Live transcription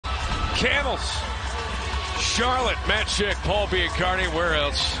Camels. Charlotte, Matt Schick, Paul Biancarni. Where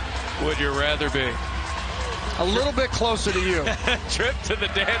else would you rather be? A little bit closer to you. Trip to the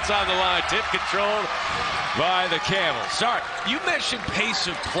dance on the line. Tip controlled by the Camels. Sorry, you mentioned pace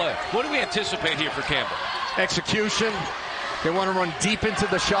of play. What do we anticipate here for Campbell? Execution. They want to run deep into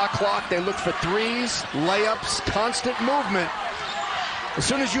the shot clock. They look for threes, layups, constant movement. As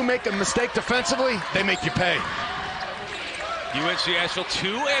soon as you make a mistake defensively, they make you pay. UNC-Asheville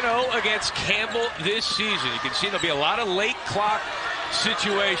 2-0 against Campbell this season. You can see there'll be a lot of late clock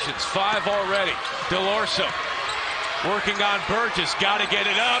situations. 5 already. Delorso working on Burgess. Got to get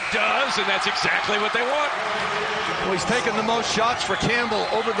it up. Does, and that's exactly what they want. Well, he's taken the most shots for Campbell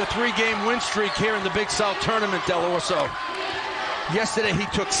over the 3-game win streak here in the Big South Tournament, Delorso. Yesterday, he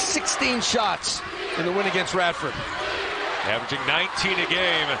took 16 shots in the win against Radford. Averaging 19 a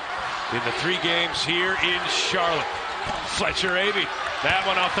game in the 3 games here in Charlotte. Fletcher Abey. That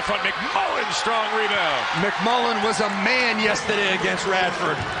one off the front. McMullen, strong rebound. McMullen was a man yesterday against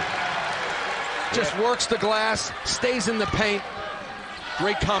Radford. Just works the glass, stays in the paint.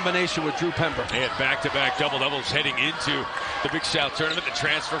 Great combination with Drew Pember. And back-to-back double-doubles heading into the Big South Tournament. The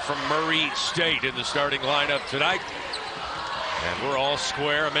transfer from Murray State in the starting lineup tonight. And we're all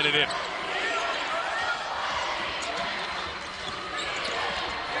square a minute in.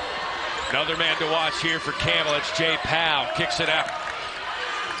 Another man to watch here for Campbell. It's Jay Powell. Kicks it out.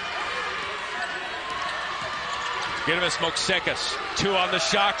 Gidemis Moksekas. 2 on the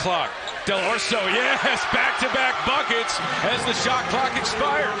shot clock. Delorso, yes, back-to-back buckets as the shot clock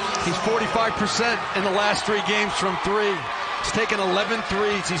expires. He's 45% in the last 3 games from 3. He's taken 11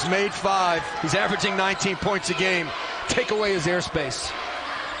 threes. He's made 5. He's averaging 19 points a game. Take away his airspace.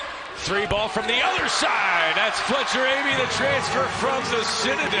 3 ball from the other side. That's Fletcher Abey, the transfer from the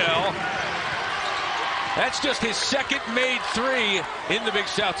Citadel. That's just his second made 3 in the Big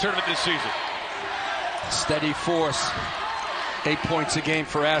South Tournament this season. Steady force. 8 points a game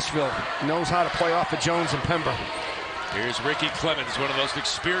for Asheville. Knows how to play off of Jones and Pember. Here's Ricky Clemens, one of the most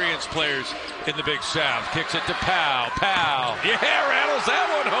experienced players in the Big South. Kicks it to Powell. Powell. Yeah, rattles that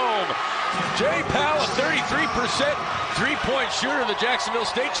one home. Jay Powell, a 33% three-point shooter, the Jacksonville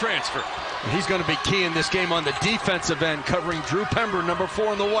State transfer. He's going to be key in this game on the defensive end, covering Drew Pember, number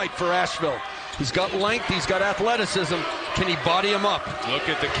 4 in the white for Asheville. He's got length. He's got athleticism. Can he body him up? Look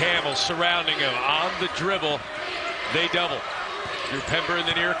at the Camels surrounding him on the dribble. They double. Drew Pember in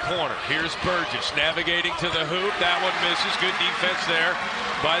the near corner. Here's Burgess navigating to the hoop. That one misses. Good defense there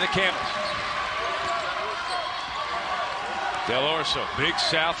by the Camels. Delorso, Big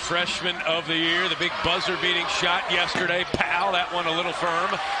South Freshman of the Year. The big buzzer-beating shot yesterday. Powell, that one a little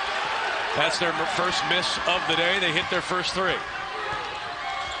firm. That's their first miss of the day. They hit their first 3.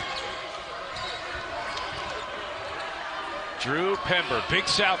 Drew Pember, Big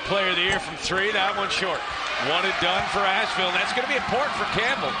South Player of the Year from 3. That one short. 1 and done for Asheville. And that's going to be important for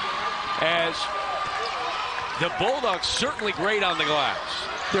Campbell, as the Bulldogs certainly great on the glass.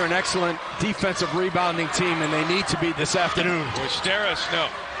 They're an excellent defensive rebounding team, and they need to be this afternoon. Wisteras, no.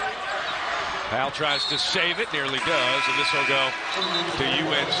 Powell tries to save it, nearly does, and this will go to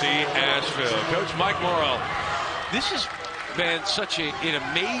UNC-Asheville. Coach Mike Morrell, this has been such an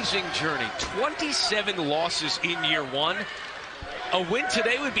amazing journey. 27 losses in year 1. A win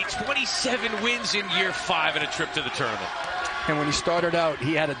today would be 27 wins in year 5 and a trip to the tournament. And when he started out,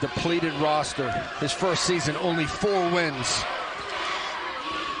 he had a depleted roster. His first season, only 4 wins.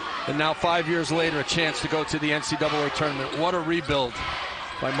 And now 5 years later, a chance to go to the NCAA tournament. What a rebuild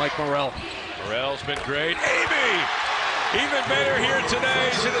by Mike Morrell. Morrell's been great. Abey, even better here today.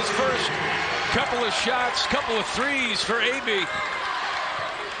 He's in his first couple of shots, couple of threes for Abey.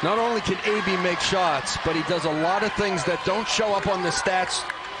 Not only can Abey make shots, but he does a lot of things that don't show up on the stats.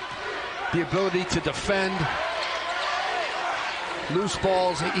 The ability to defend, loose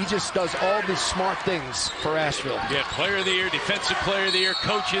balls. He just does all these smart things for Asheville. Yeah, Player of the Year, Defensive Player of the Year,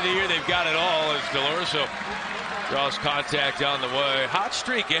 Coach of the Year. They've got it all as Delorso draws contact on the way. Hot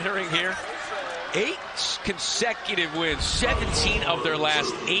streak entering here. 8 consecutive wins. 17 of their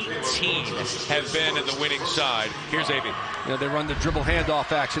last 18 have been in the winning side. Here's Abey. You know, they run the dribble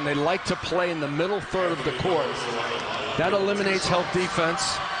handoff action. They like to play in the middle third of the court. That eliminates help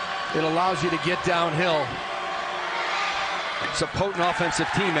defense. It allows you to get downhill. It's a potent offensive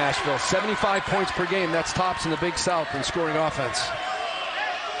team, Asheville. 75 points per game. That's tops in the Big South in scoring offense.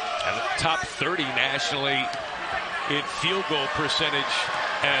 And top 30 nationally in field goal percentage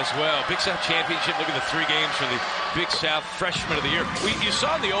as well. Big South Championship. Look at the 3 games for the Big South Freshman of the Year. You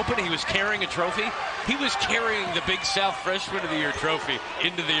saw in the opening he was carrying a trophy. He was carrying the Big South Freshman of the Year trophy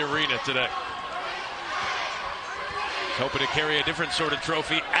into the arena today. hoping to carry a different sort of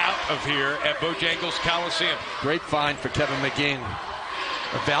trophy out of here at Bojangles Coliseum. Great find for Kevin McGinn.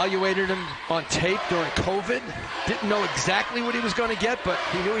 Evaluated him on tape during COVID. Didn't know exactly what he was going to get, but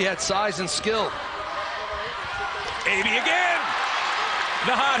he knew he had size and skill. AB again.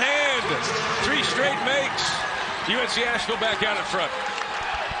 The hot hand. 3 straight makes. UNC-Asheville back out in front.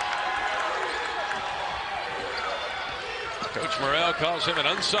 Coach Morrell calls him an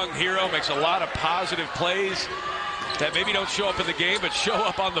unsung hero, makes a lot of positive plays that maybe don't show up in the game, but show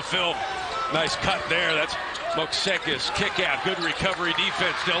up on the film. Nice cut there. That's Moksekis. Kick out. Good recovery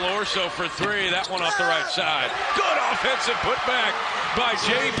defense. Del Orso for 3. That one off the right side. Good offensive putback by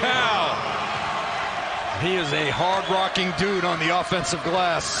Jay Powell. He is a hard-rocking dude on the offensive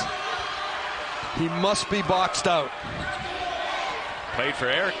glass. He must be boxed out. Played for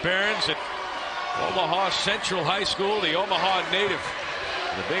Eric Behrens at Omaha Central High School, the Omaha native.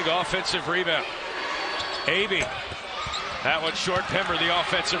 The big offensive rebound. AB. That one short. Pember the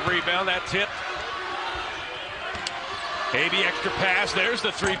offensive rebound. That tip. AB extra pass. There's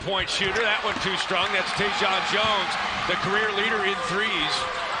the three-point shooter. That one too strong. That's Tayshaun Jones, the career leader in threes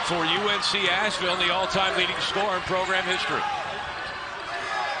for UNC-Asheville, the all-time leading scorer in program history.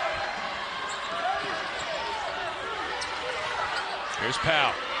 Here's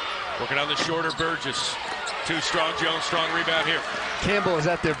Powell. Working on the shorter Burgess. Too strong. Jones, strong rebound here. Campbell is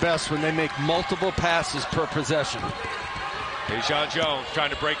at their best when they make multiple passes per possession. Tayshaun Jones trying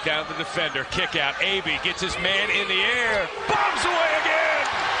to break down the defender. Kick out. AB gets his man in the air. Bombs away again.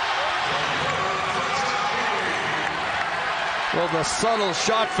 Well, the subtle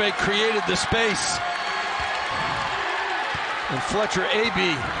shot fake created the space. And Fletcher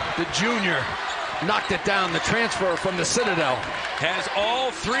AB, the junior, knocked it down. The transfer from the Citadel. Has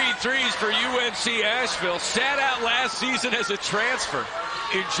all 3 threes for UNC-Asheville. Sat out last season as a transfer.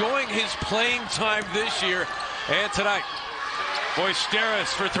 Enjoying his playing time this year and tonight.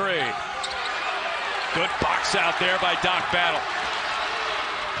 Boisteris for 3. Good box out there by Doc Battle.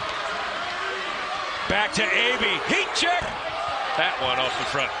 Back to AB. Heat check. That one off the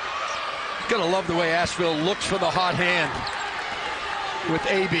front. Gonna love the way Asheville looks for the hot hand with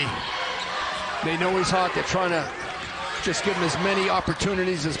AB. They know he's hot. They're trying to just give him as many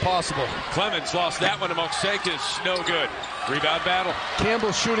opportunities as possible. Clemens lost that one among Sekis. No good. Rebound Battle.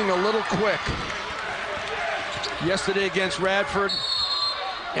 Campbell shooting a little quick. Yesterday against Radford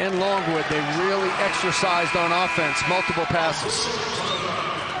and Longwood, they really exercised on offense. Multiple passes.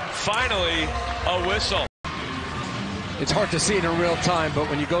 Finally, a whistle. It's hard to see it in real time, but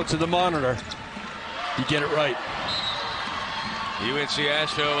when you go to the monitor, you get it right.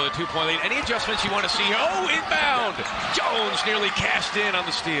 UNC-Asheville with a 2-point lead. Any adjustments you want to see here? Oh, inbound! Jones nearly cashed in on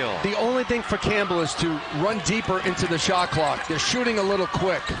the steal. The only thing for Campbell is to run deeper into the shot clock. They're shooting a little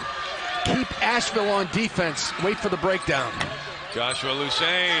quick. Keep Asheville on defense. Wait for the breakdown. Joshua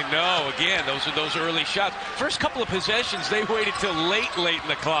Lucene, no, again, those are those early shots. First couple of possessions, they waited till late in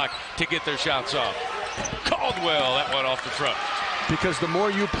the clock to get their shots off. Caldwell, that one off the front. Because the more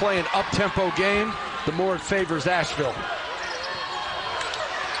you play an up-tempo game, the more it favors Asheville.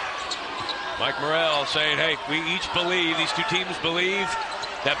 Mike Morrell saying, hey, we each believe, these two teams believe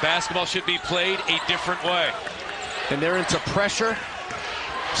that basketball should be played a different way. And they're into pressure,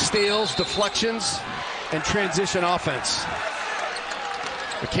 steals, deflections, and transition offense.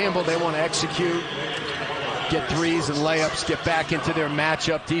 But Campbell, they want to execute, get threes and layups, get back into their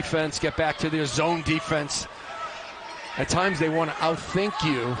matchup defense, get back to their zone defense. At times they want to outthink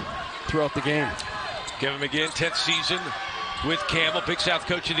you throughout the game. Kevin McGinn, 10th season with Campbell, Big South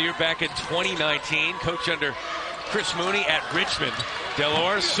Coach of the Year back in 2019. Coach under Chris Mooney at Richmond.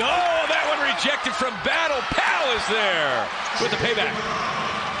 Delors, that one rejected from Battle. Powell is there with the payback.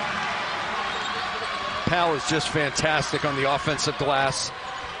 Powell is just fantastic on the offensive glass.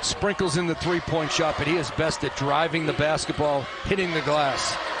 Sprinkles in the three-point shot, but he is best at driving the basketball, hitting the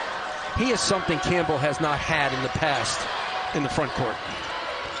glass. He is something Campbell has not had in the past in the front court.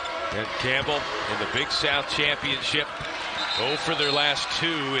 And Campbell in the Big South Championship. 0 for their last 2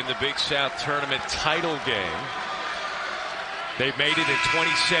 in the Big South Tournament title game. They made it in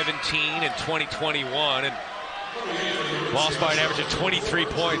 2017 and 2021 and lost by an average of 23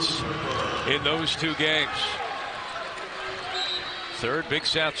 points in those 2 games. Third Big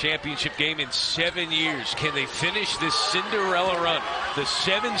South Championship game in 7 years. Can they finish this Cinderella run? The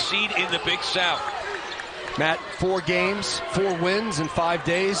 7th seed in the Big South. Matt, 4 games, 4 wins in 5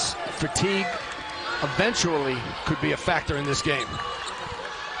 days. Fatigue eventually could be a factor in this game.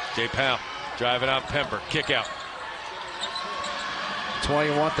 Jay Powell driving on Pember. Kick out. That's why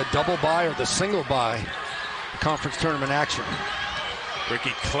you want the double bye or the single bye conference tournament action.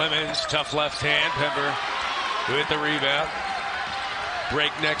 Ricky Clemens, tough left hand. Pember with the rebound.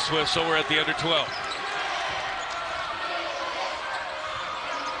 Breakneck whistle. We're at the under 12.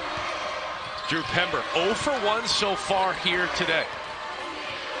 Drew Pember, 0 for 1 so far here today.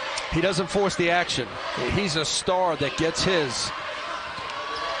 He doesn't force the action. He's a star that gets his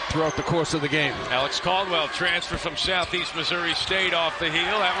throughout the course of the game. Alex Caldwell, transfer from Southeast Missouri State, off the heel.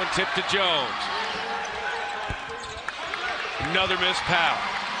 That one tipped to Jones. Another miss, Powell.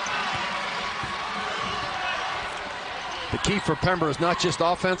 The key for Pember is not just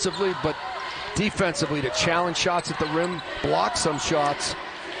offensively, but defensively to challenge shots at the rim, block some shots,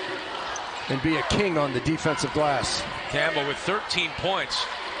 and be a king on the defensive glass. Campbell with 13 points.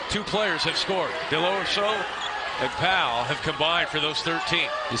 2 players have scored. DeLorso and Powell have combined for those 13.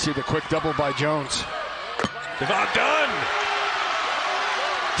 You see the quick double by Jones. Devon Dunn.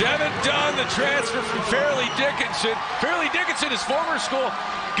 Devin Dunn, the transfer from Fairleigh Dickinson. Fairleigh Dickinson, his former school,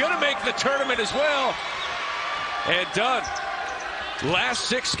 going to make the tournament as well. And Dunn, last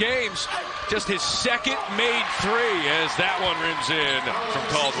 6 games, just his second made 3 as that one rims in from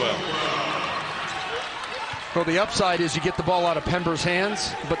Caldwell. Well, the upside is you get the ball out of Pember's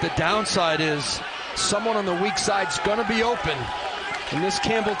hands, but the downside is someone on the weak side's going to be open. And this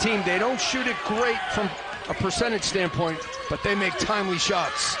Campbell team, they don't shoot it great from a percentage standpoint, but they make timely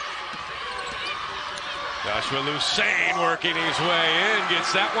shots. Joshua Lucene working his way in,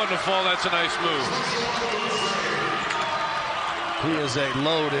 gets that one to fall. That's a nice move. He is a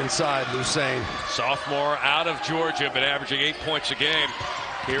load inside, Lucene. Sophomore out of Georgia, but averaging 8 points a game.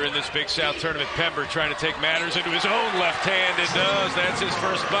 Here in this Big South tournament, Pember trying to take matters into his own left hand. It does. That's his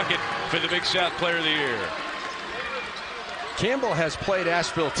first bucket for the Big South Player of the Year. Campbell has played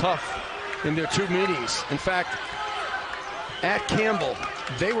Asheville tough in their 2 meetings. In fact, at Campbell,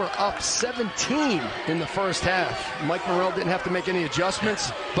 they were up 17 in the first half. Mike Morrell didn't have to make any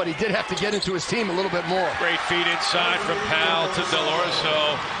adjustments, but he did have to get into his team a little bit more. Great feed inside from Powell to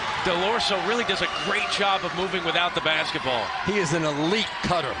DeLorso. DeLorso really does a great job of moving without the basketball. He is an elite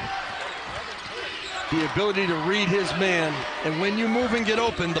cutter. The ability to read his man, and when you move and get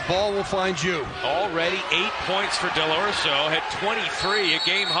open, the ball will find you. Already 8 points for DeLorso, had 23, a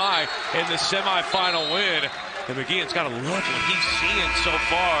game high in the semifinal win. And McGeehan's got to love what he's seeing so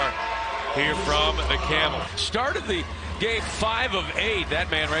far here from the Camels. Started the game 5 of 8. That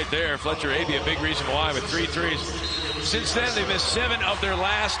man right there, Fletcher Abey, a big reason why, with 3 threes. Since then, they've missed 7 of their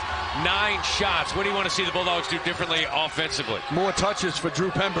last 9 shots. What do you want to see the Bulldogs do differently offensively? More touches for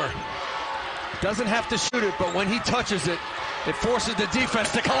Drew Pember. Doesn't have to shoot it, but when he touches it, it forces the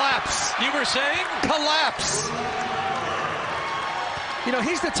defense to collapse. You were saying? Collapse. You know,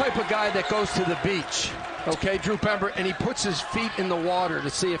 he's the type of guy that goes to the beach, okay, Drew Pember, and he puts his feet in the water to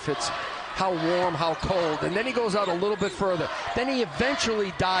see if it's how warm, how cold, and then he goes out a little bit further. Then he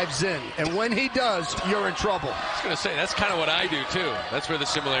eventually dives in, and when he does, you're in trouble. I was going to say, that's kind of what I do, too. That's where the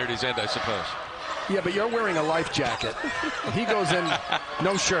similarities end, I suppose. Yeah, but you're wearing a life jacket. He goes in,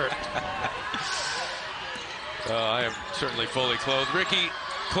 no shirt. I am certainly fully clothed. Ricky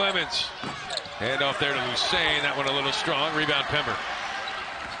Clemens. Hand off there to Lucene. That one a little strong. Rebound Pember.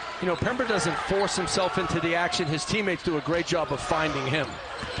 You know, Pember doesn't force himself into the action. His teammates do a great job of finding him.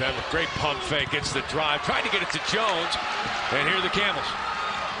 Pember, great pump fake, gets the drive. Trying to get it to Jones. And here are the Camels.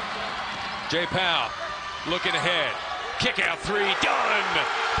 Jay Powell looking ahead. Kick out 3. Done.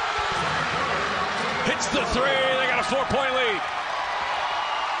 Hits the 3. They got a 4-point lead.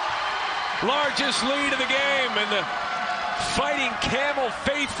 Largest lead of the game. And the Fighting Camel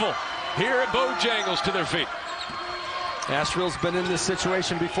faithful here at Bojangles to their feet. Asheville's been in this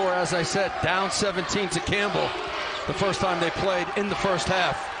situation before, as I said, down 17 to Campbell the first time they played in the first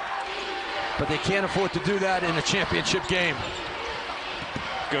half. But they can't afford to do that in a championship game.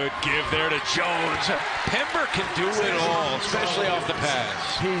 Good give there to Jones. Pember can do it all, especially off the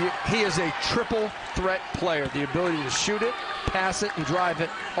pass. He is a triple threat player. The ability to shoot it, pass it, and drive it,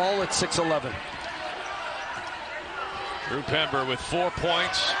 all at 6'11". Drew Pember with 4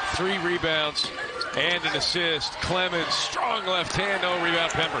 points, 3 rebounds, and an assist. Clemens, strong left hand, no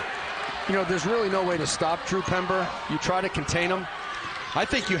rebound Pember. You know, there's really no way to stop Drew Pember. You try to contain him. I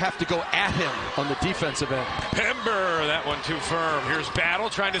think you have to go at him on the defensive end. Pember, that one too firm. Here's Battle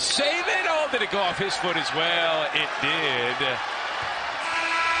trying to save it. Oh, did it go off his foot as well? It did.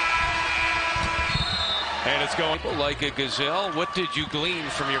 And it's going like a gazelle. What did you glean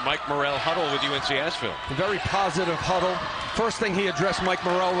from your Mike Morrell huddle with UNC-Asheville? A very positive huddle. First thing he addressed, Mike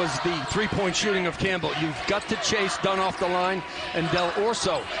Morrell, was the three-point shooting of Campbell. You've got to chase Dunn off the line and Del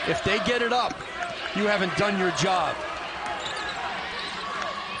Orso. If they get it up, you haven't done your job.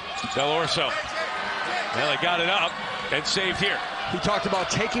 Del Orso. Well, they got it up and saved here. He talked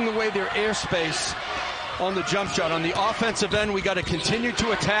about taking away their airspace on the jump shot. On the offensive end, we got to continue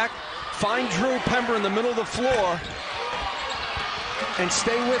to attack, find Drew Pember in the middle of the floor, and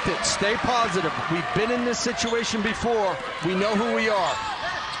stay with it. Stay positive. We've been in this situation before. We know who we are.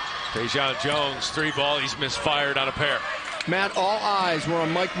 Tayshaun Jones, 3 ball. He's misfired on a pair. Matt, all eyes were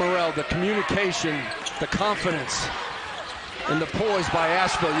on Mike Morrell. The communication, the confidence, and the poise by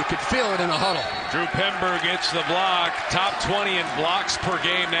Asheville. You could feel it in the huddle. Drew Pember gets the block. Top 20 in blocks per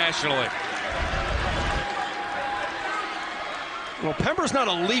game nationally. Well, Pember's not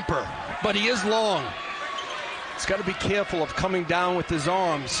a leaper, but he is long. He's got to be careful of coming down with his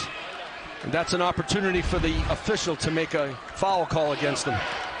arms. And that's an opportunity for the official to make a foul call against him.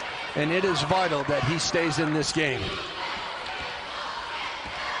 And it is vital that he stays in this game.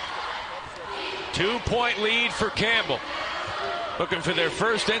 2-point lead for Campbell. Looking for their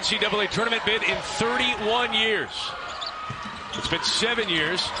first NCAA tournament bid in 31 years. It's been 7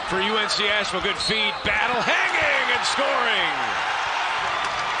 years for UNC-Asheville. Good feed, battle, hanging and scoring.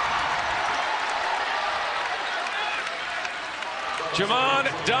 Jamon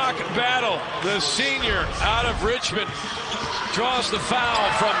Doc Battle, the senior out of Richmond, draws the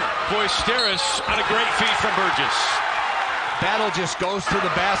foul from Boisteris on a great feed from Burgess. Battle just goes to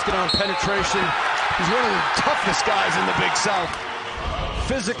the basket on penetration. He's one of the toughest guys in the Big South.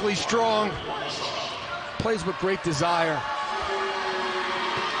 Physically strong, plays with great desire.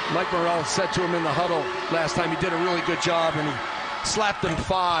 Mike Morrell said to him in the huddle last time he did a really good job, and he slapped him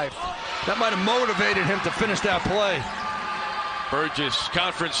 5. That might have motivated him to finish that play. Burgess,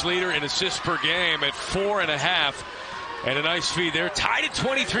 conference leader in assists per game at 4.5. And a nice feed there. Tied at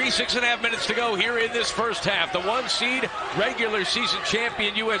 23, 6.5 minutes to go here in this first half. The 1 seed, regular season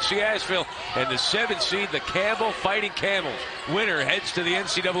champion UNC-Asheville, and the 7 seed, the Campbell Fighting Camels. Winner heads to the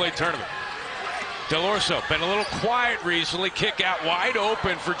NCAA tournament. Delorso, been a little quiet recently. Kick out wide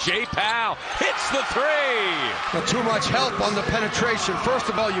open for Jay Powell. Hits the 3. Well, too much help on the penetration. First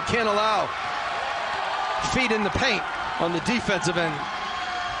of all, you can't allow feet in the paint on the defensive end.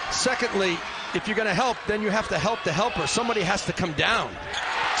 Secondly, if you're going to help, then you have to help the helper. Somebody has to come down.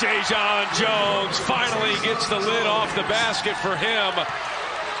 Tayshaun Jones finally gets the lid off the basket for him.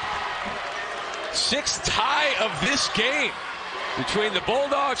 6th tie of this game between the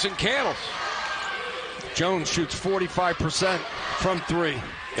Bulldogs and Camels. Jones shoots 45% from 3.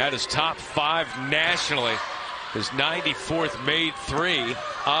 That is top 5 nationally. His 94th made 3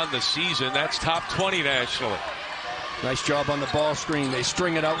 on the season. That's top 20 nationally. Nice job on the ball screen. They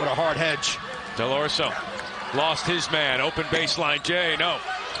string it out with a hard hedge. Delorso lost his man. Open baseline, Jay. No.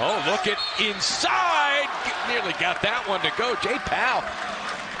 Oh, look at inside. Nearly got that one to go. Jay Powell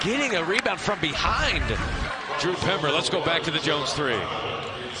getting a rebound from behind Drew Pember. Let's go back to the Jones 3.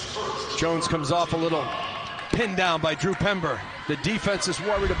 Jones comes off a little pin down by Drew Pember. The defense is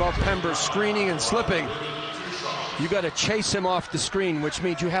worried about Pember screening and slipping. You got to chase him off the screen, which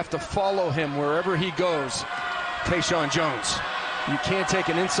means you have to follow him wherever he goes. Tayshaun Jones. You can't take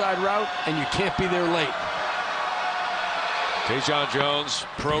an inside route, and you can't be there late. Tayshaun Jones,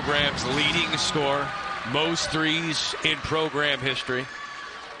 program's leading scorer, most 3s in program history,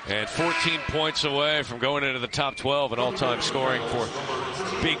 and 14 points away from going into the top 12 in all-time scoring for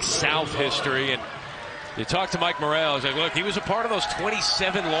Big South history. And you talk to Mike Morrell, he's like, look, he was a part of those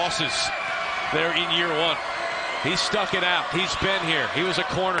 27 losses there in year 1. He stuck it out. He's been here. He was a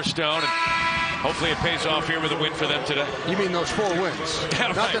cornerstone, and hopefully it pays off here with a win for them today. You mean those 4 wins, yeah,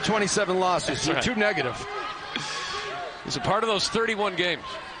 not right. the 27 losses. You're too negative. He's a part of those 31 games.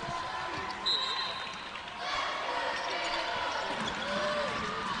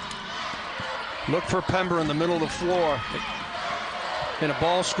 Look for Pember in the middle of the floor in a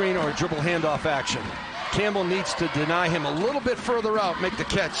ball screen or a dribble handoff action. Campbell needs to deny him a little bit further out, make the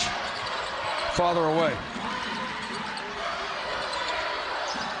catch farther away.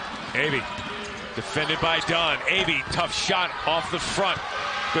 Aby, defended by Dunn. Aby, tough shot off the front.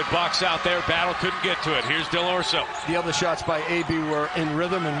 Good box out there. Battle couldn't get to it. Here's Delorso. The other shots by Aby were in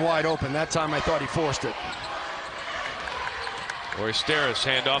rhythm and wide open. That time I thought he forced it. Boisteris,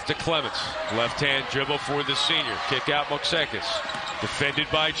 handoff to Clements. Left-hand dribble for the senior. Kick out Moksekis. Defended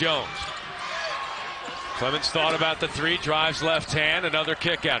by Jones. Clements thought about the 3, drives left hand, another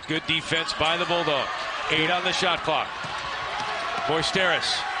kick out. Good defense by the Bulldogs. 8 on the shot clock.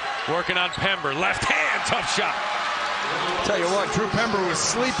 Boisteris working on Pember. Left hand, tough shot. Tell you what, Drew Pember was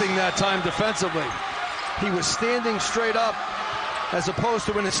sleeping that time defensively. He was standing straight up as opposed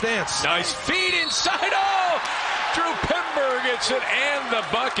to in a stance. Nice feed inside. Oh! Drew Pember gets it and the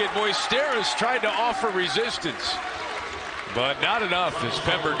bucket. Boisteris tried to offer resistance, but not enough as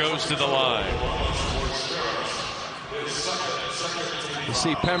Pember goes to the line. You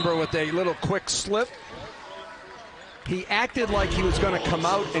see Pember with a little quick slip He acted like he was going to come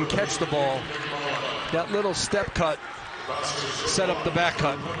out and catch the ball. That little step cut set up the back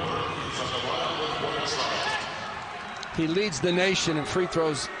cut. He leads the nation in free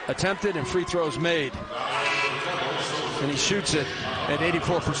throws attempted and free throws made. And he shoots it at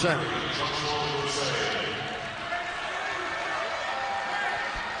 84%.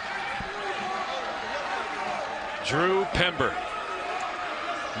 Drew Pember.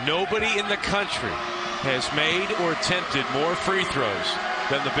 Nobody in the country has made or attempted more free throws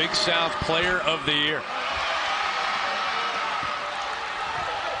than the Big South Player of the Year.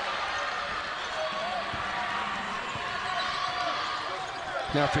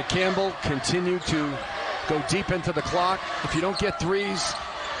 Now for Campbell, continue to go deep into the clock. If you don't get threes,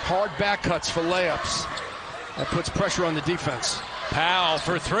 hard back cuts for layups. That puts pressure on the defense. Powell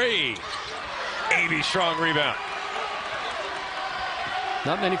for three. 80 strong rebound.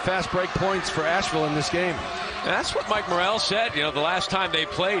 Not many fast break points for Asheville in this game. That's what Mike Morrell said. You know, the last time they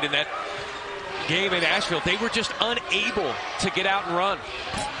played in that game in Asheville, they were just unable to get out and run.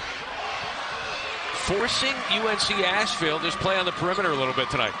 Forcing UNC-Asheville just play on the perimeter a little bit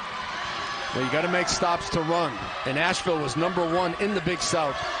tonight. Well, you got to make stops to run. And Asheville was #1 in the Big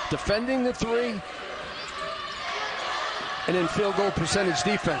South, defending the three and in field goal percentage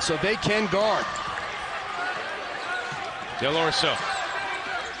defense, so they can guard. Del Orso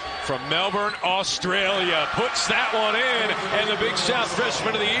from Melbourne, Australia, puts that one in, and the Big South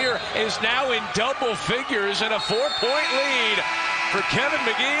Freshman of the Year is now in double figures and a 4-point lead for Kevin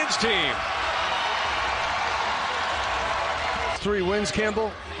McGeehan's team. 3 wins,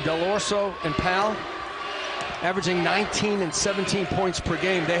 Campbell, Del Orso, and Powell, averaging 19 and 17 points per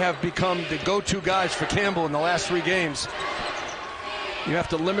game. They have become the go-to guys for Campbell in the last 3 games. You have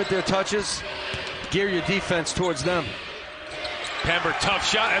to limit their touches, gear your defense towards them. Pember, tough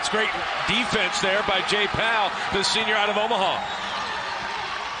shot. That's great defense there by Jay Powell, the senior out of Omaha.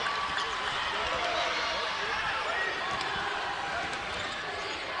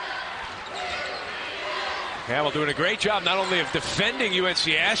 Campbell doing a great job not only of defending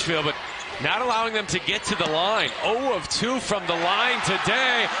UNC-Asheville, but not allowing them to get to the line. 0 of 2 from the line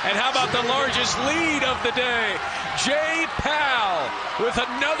today. And how about the largest lead of the day? Jay Powell with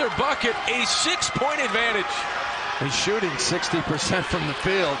another bucket, a 6-point advantage. He's shooting 60% from the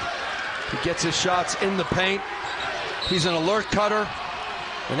field. He gets his shots in the paint. He's an alert cutter.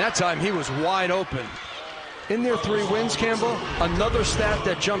 And that time he was wide open. In their 3 wins, Campbell, another stat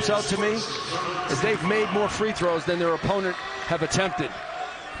that jumps out to me is they've made more free throws than their opponent have attempted.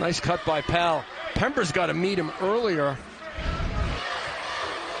 Nice cut by Powell. Pember's got to meet him earlier.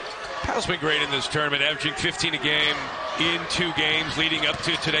 Powell's been great in this tournament, averaging 15 a game in 2 games leading up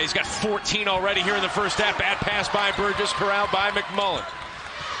to today. He's got 14 already here in the first half. Bad pass by Burgess, corralled by McMullen.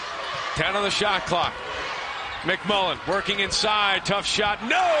 10 on the shot clock. McMullen working inside, tough shot,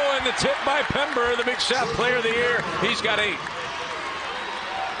 no, and the tip by Pember, the Big South Player of the Year. He's got 8.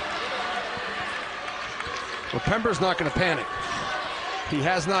 Well, Pember's not going to panic. He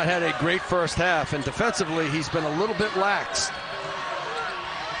has not had a great first half, and defensively he's been a little bit lax.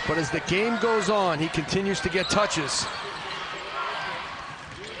 But as the game goes on, he continues to get touches.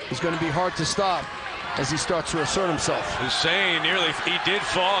 He's going to be hard to stop as he starts to assert himself. Hussein he did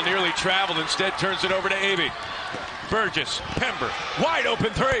fall, nearly traveled, instead turns it over to Aby. Burgess, Pember, wide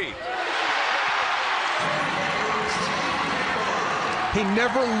open 3. He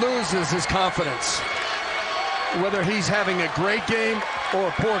never loses his confidence, whether he's having a great game or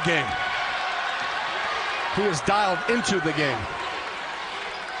a poor game. He is dialed into the game.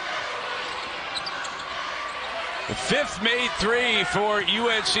 The 5th made 3 for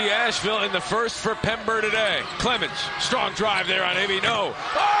UNC-Asheville and the 1st for Pember today. Clemens, strong drive there on Aby, no.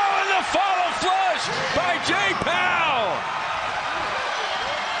 Oh, and the follow flush by Jay Powell.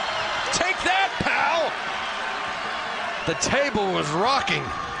 Take that, Powell. The table was rocking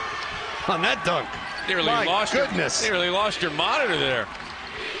on that dunk. Nearly lost your monitor there.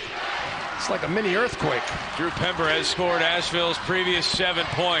 It's like a mini earthquake. Drew Pember has scored Asheville's previous 7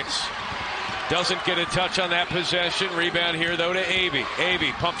 points. Doesn't get a touch on that possession. Rebound here, though, to Aby.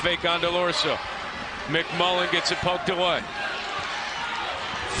 Aby, pump fake on Del Orso. McMullen gets it poked away.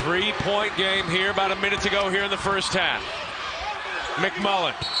 3-point game here, about a minute to go here in the first half.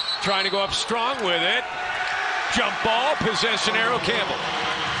 McMullen trying to go up strong with it. Jump ball, possession arrow, Campbell.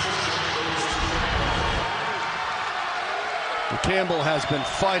 Campbell has been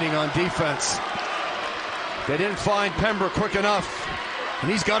fighting on defense. They didn't find Pember quick enough. And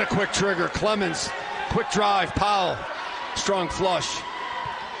he's got a quick trigger. Clemens, quick drive. Powell, strong flush.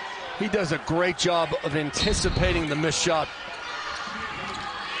 He does a great job of anticipating the missed shot.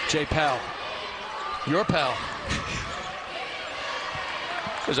 Jay Powell, your pal.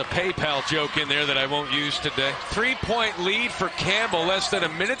 There's a PayPal joke in there that I won't use today. 3-point lead for Campbell less than a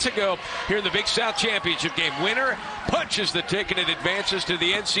minute to go here in the Big South Championship game. Winner punches the ticket and advances to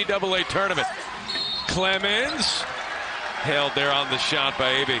the NCAA tournament. Clemens held there on the shot by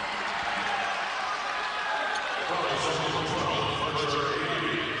AB.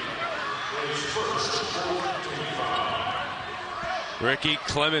 Ricky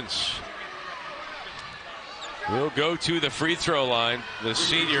Clemens will go to the free throw line, the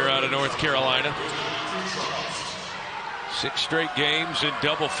senior out of North Carolina. 6 straight games in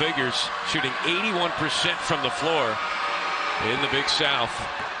double figures, shooting 81% from the floor in the Big South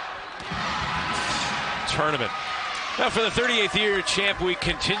tournament. Now for the 38th year, Champ Week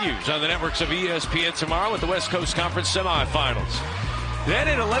continues on the networks of ESPN tomorrow with the West Coast Conference semifinals. Then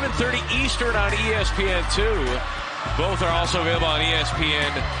at 11:30 Eastern on ESPN2. Both are also available on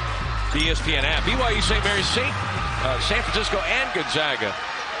ESPN, the ESPN app. BYU, St. Mary's, San Francisco, and Gonzaga.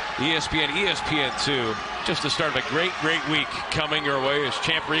 ESPN, ESPN2. Just the start of a great, great week coming your way as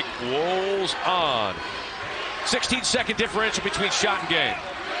Champ Week rolls on. 16-second differential between shot and game.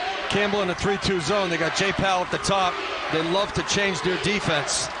 Campbell in the 3-2 zone. They got J. Powell at the top. They love to change their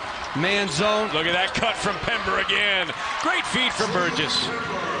defense. Man zone. Look at that cut from Pember again. Great feed from Burgess.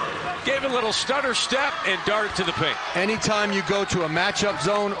 Gave a little stutter step and darted to the paint. Anytime you go to a matchup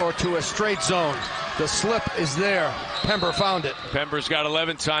zone or to a straight zone, the slip is there. Pember found it. Pember's got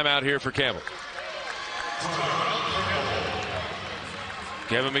 11 timeout here for Campbell.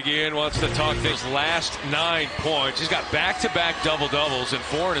 Kevin McGeehan wants to talk his last 9 points. He's got back-to-back double-doubles and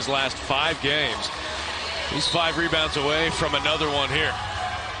 4 in his last 5 games. He's 5 rebounds away from another one here.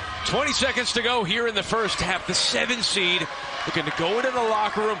 20 seconds to go here in the first half. The 7 seed looking to go into the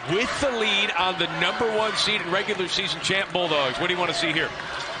locker room with the lead on the #1 seed and regular season champ Bulldogs. What do you want to see here?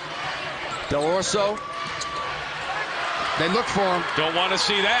 Del Orso. They look for him. Don't want to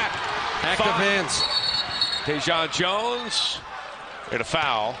see that. Active hands. Tejon Jones. And a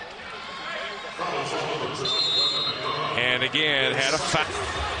foul. And again, had a foul.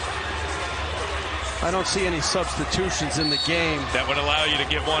 I don't see any substitutions in the game. That would allow you to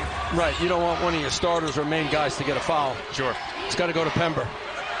give one? Right. You don't want one of your starters or main guys to get a foul. Sure. It's got to go to Pember.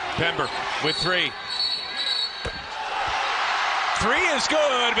 Pember with 3. 3 is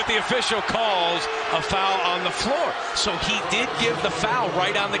good, but the official calls a foul on the floor. So he did give the foul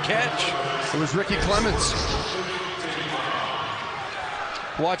right on the catch. It was Ricky Clemens.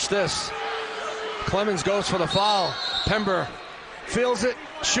 Watch this. Clemens goes for the foul. Pember feels it,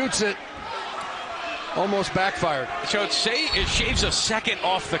 shoots it. Almost backfired. So it shaves a second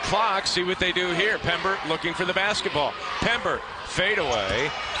off the clock. See what they do here. Pember looking for the basketball. Pember fade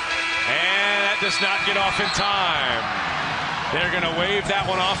away. And that does not get off in time. They're going to wave that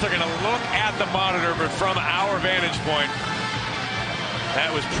one off. They're going to look at the monitor, but from our vantage point,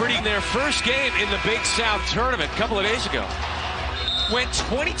 that was pretty. Their first game in the Big South tournament a couple of days ago. Went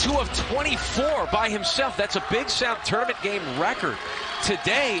 22 of 24 by himself. That's a Big South tournament game record.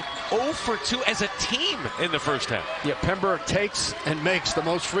 Today, 0 for 2 as a team in the first half. Yeah, Pember takes and makes the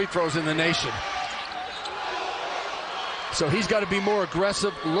most free throws in the nation. So he's got to be more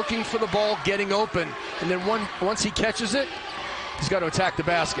aggressive, looking for the ball, getting open. And then once he catches it, he's got to attack the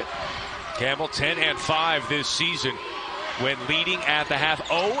basket. Campbell 10-5 this season when leading at the half.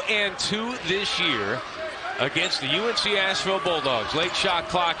 0-2 this year against the UNC-Asheville Bulldogs. Late shot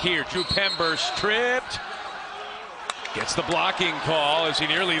clock here. Drew Pember stripped. Gets the blocking call as he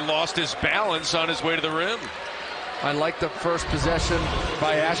nearly lost his balance on his way to the rim. I like the first possession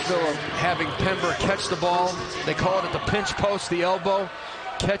by Asheville of having Pember catch the ball. They call it at the pinch post, the elbow.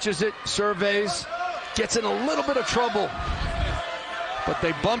 Catches it, surveys, gets in a little bit of trouble. But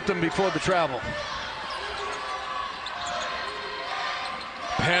they bumped him before the travel.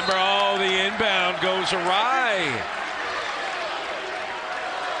 Pember, oh, the inbound goes awry.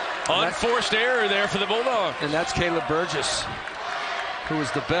 Unforced error there for the Bulldogs. And that's Caleb Burgess, who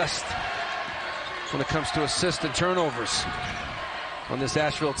is the best when it comes to assists and turnovers on this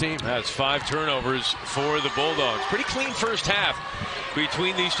Asheville team. That's 5 turnovers for the Bulldogs. Pretty clean first half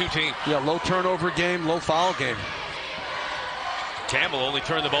between these two teams. Yeah, low turnover game, low foul game. Campbell only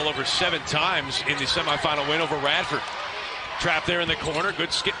turned the ball over 7 times in the semifinal win over Radford. Trapped there in the corner.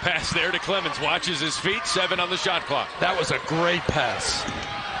 Good skip pass there to Clemens. Watches his feet. 7 on the shot clock. That was a great pass.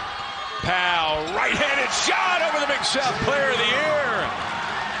 Powell, right-handed shot over the Big South Player of the Year.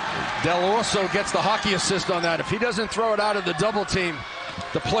 Del Orso gets the hockey assist on that. If he doesn't throw it out of the double team,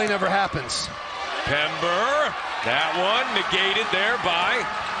 the play never happens. Pember, that one negated there by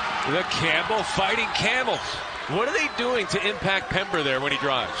the Campbell Fighting Camels. What are they doing to impact Pember there when he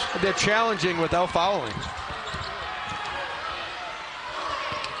drives? They're challenging without fouling.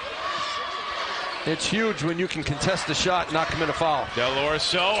 It's huge when you can contest the shot and not commit a foul. Del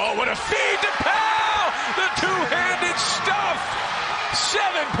Orso, oh, what a feed to Powell! The two-handed stuff!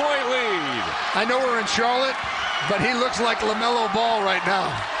 7-point lead. I know we're in Charlotte, but he looks like LaMelo Ball right now.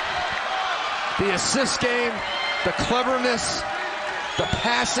 The assist game, the cleverness, the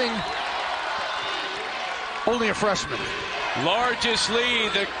passing. Only a freshman. Largest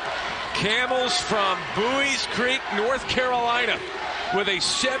lead, the Camels from Buies Creek, North Carolina, with a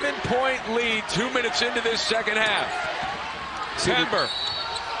 7-point lead 2 minutes into this second half.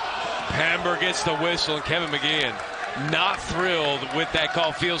 Pember gets the whistle, and Kevin McGeehan not thrilled with that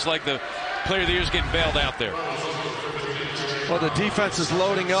call. Feels like the player of the year is getting bailed out there. Well, the defense is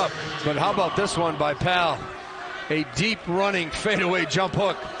loading up, but how about this one by Powell? A deep running fadeaway jump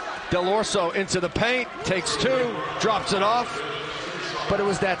hook. Del Orso into the paint, takes two, drops it off. But it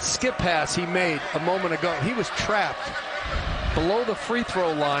was that skip pass he made a moment ago. He was trapped below the free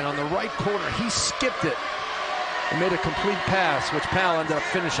throw line on the right corner. He skipped it and made a complete pass, which Powell ended up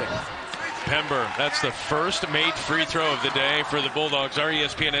finishing. Pember, that's the first made free throw of the day for the Bulldogs. Our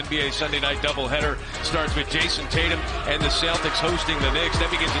ESPN NBA Sunday night doubleheader starts with Jason Tatum and the Celtics hosting the Knicks. That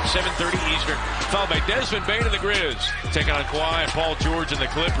begins at 7:30 Eastern, followed by Desmond Bain and the Grizz taking on Kawhi and Paul George and the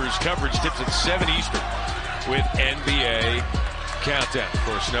Clippers. Coverage tips at 7 Eastern with NBA Countdown. Of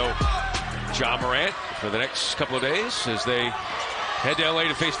course, no Ja Morant for the next couple of days as they head to LA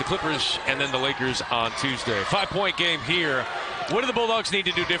to face the Clippers and then the Lakers on Tuesday. 5-point game here. What do the Bulldogs need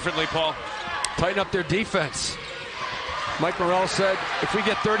to do differently, Paul? Tighten up their defense. Mike Morrell said, if we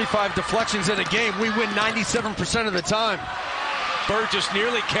get 35 deflections in a game, we win 97% of the time. Burgess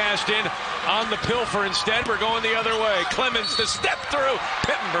nearly cashed in on the pilfer. Instead, we're going the other way. Clemens the step through.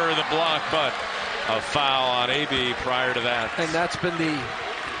 Pittenberg the block, but a foul on AB prior to that. And that's been the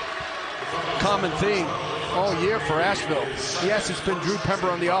common theme all year for Asheville. Yes, it's been Drew Pember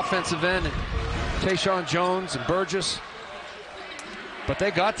on the offensive end and Tayshaun Jones and Burgess. But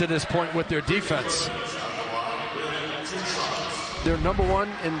they got to this point with their defense. They're number one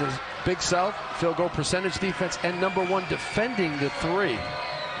in the Big South field goal percentage defense and number one defending the three.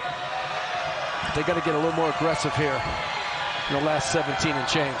 They got to get a little more aggressive here in the last 17 and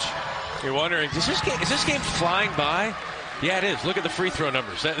change. You're wondering, is this game flying by? Yeah, it is. Look at the free throw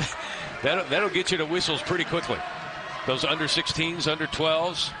numbers. That'll get you to whistles pretty quickly. Those under 16s, under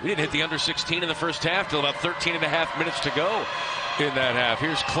 12s. We didn't hit the under 16 in the first half till about 13 and a half minutes to go in that half.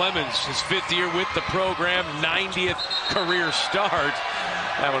 Here's Clemens, his 5th year with the program, 90th career start.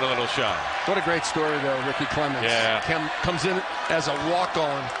 That one a little shy. What a great story, though, Ricky Clemens. Yeah. Comes in as a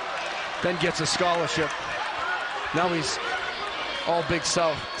walk-on, then gets a scholarship. Now he's all Big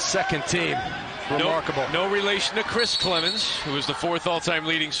South, second team. Remarkable. No relation to Chris Clemens, who was the 4th all-time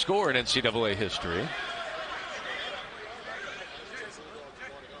leading scorer in NCAA history.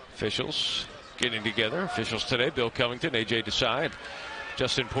 Officials getting together. Officials today, Bill Covington, A.J. Desai, and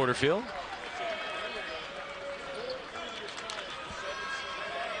Justin Porterfield.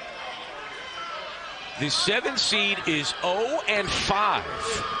 The 7th seed is 0-5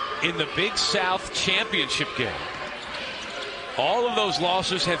 in the Big South championship game. All of those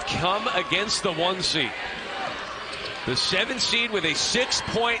losses have come against the 1 seed. The 7th seed with a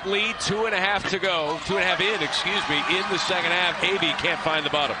 6-point lead, 2.5 to go. 2.5 in the second half. AB can't find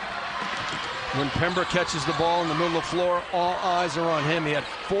the bottom. When Pember catches the ball in the middle of the floor, all eyes are on him. He had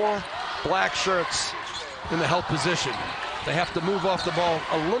 4 black shirts in the help position. They have to move off the ball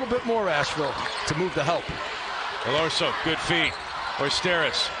a little bit more, Asheville, to move the help. Alorso, good feet.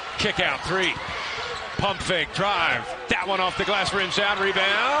 Oysteris, kick out 3. Pump fake, drive. That one off the glass, rims out,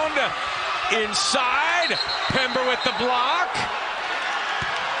 rebound. Inside, Pember with the block.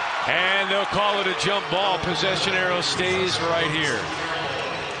 And they'll call it a jump ball. Possession arrow stays right here.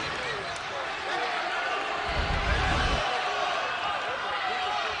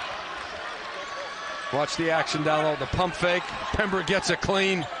 Watch the action down low. The pump fake. Pember gets it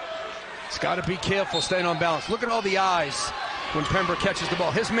clean. He's got to be careful, staying on balance. Look at all the eyes when Pember catches the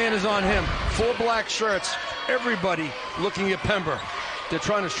ball. His man is on him. 4 black shirts. Everybody looking at Pember. They're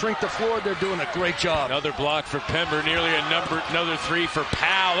trying to shrink the floor. They're doing a great job. Another block for Pember. Nearly another 3 for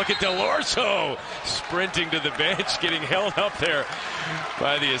Powell. Look at Del Orso sprinting to the bench, getting held up there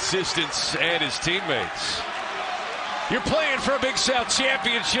by the assistants and his teammates. You're playing for a Big South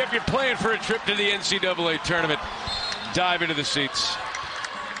championship. You're playing for a trip to the NCAA tournament. Dive into the seats.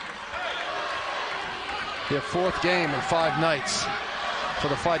 Their 4th game in 5 nights for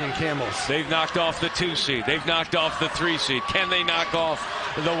the Fighting Camels. They've knocked off the 2 seed. They've knocked off the 3 seed. Can they knock off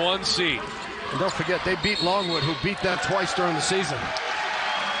the 1 seed? And don't forget, they beat Longwood, who beat them twice during the season.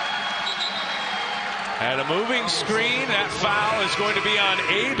 And a moving screen. That foul is going to be on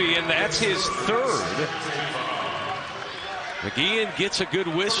AB, and that's his third. McGeehan gets a good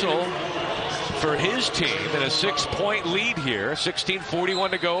whistle for his team and a 6-point lead here.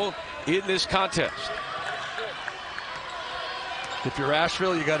 16:41 to go in this contest. If you're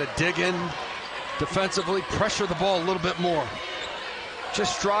Asheville, you got to dig in defensively, pressure the ball a little bit more.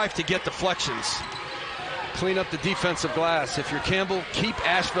 Just strive to get deflections. Clean up the defensive glass. If you're Campbell, keep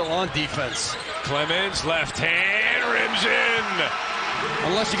Asheville on defense. Clemens, left hand, rims in.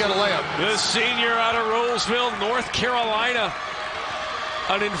 Unless you got a layup. The senior out of Rolesville, North Carolina.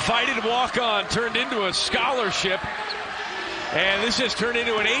 An invited walk-on turned into a scholarship. And this has turned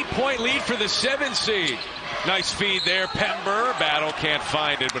into an 8-point lead for the 7 seed. Nice feed there. Pember. Battle can't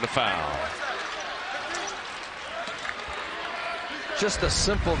find it, but a foul. Just a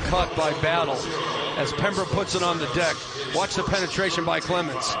simple cut by Battle as Pember puts it on the deck. Watch the penetration by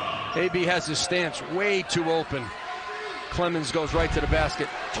Clemens. AB has his stance way too open. Clemens goes right to the basket.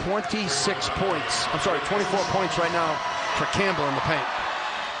 24 points right now for Campbell in the paint.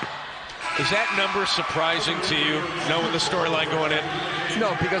 Is that number surprising to you, knowing the storyline going in?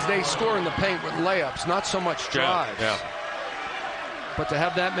 No, because they score in the paint with layups, not so much drives. Yeah. But to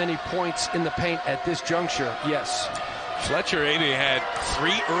have that many points in the paint at this juncture, yes. Fletcher AB had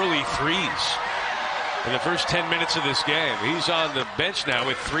 3 early threes in the first 10 minutes of this game. He's on the bench now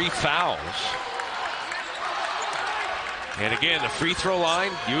with 3 fouls. And again, the free throw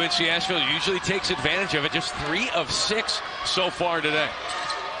line, UNC-Asheville usually takes advantage of it. Just 3 of 6 so far today.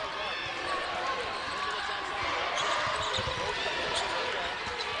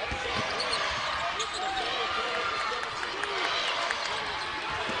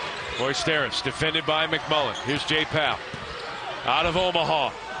 Roysteris defended by McMullen. Here's Jay Powell out of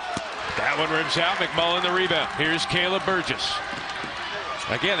Omaha. That one rims out. McMullen the rebound. Here's Caleb Burgess.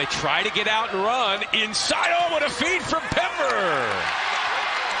 Again, they try to get out and run inside. Oh, what a feed from Pember.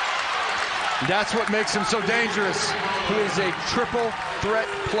 That's what makes him so dangerous. He is a triple threat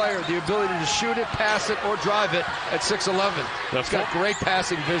player. The ability to shoot it, pass it, or drive it at 6'11". He's got great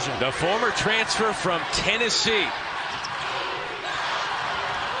passing vision. The former transfer from Tennessee.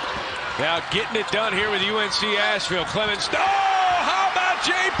 Now getting it done here with UNC-Asheville. Clemens. Oh, how about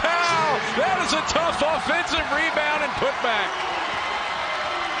Jay Powell? That is a tough offensive rebound and putback.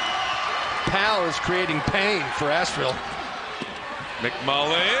 Powell is creating pain for Asheville.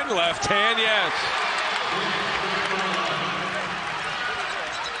 McMullen, left hand, yes.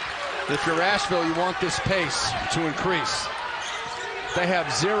 If you're Asheville, you want this pace to increase. They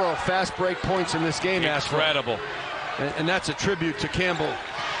have 0 fast break points in this game, Incredible. Asheville. And that's a tribute to Campbell.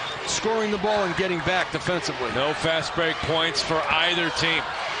 Scoring the ball and getting back defensively. No fast break points for either team.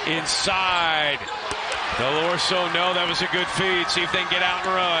 Inside. Delorso, no, that was a good feed. See if they can get out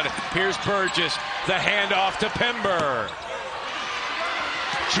and run. Here's Burgess. The handoff to Pember.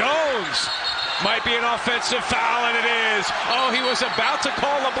 Jones might be an offensive foul, and it is. Oh, he was about to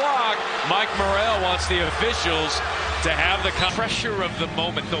call the block. Mike Morrell wants the officials to have the pressure of the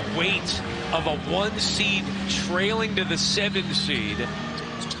moment, the weight of a 1 seed trailing to the 7 seed.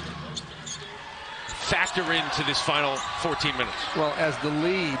 Factor into this final 14 minutes. Well, as the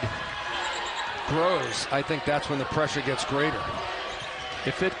lead grows, I think that's when the pressure gets greater.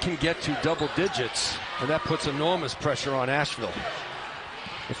 If it can get to double digits, and that puts enormous pressure on Asheville.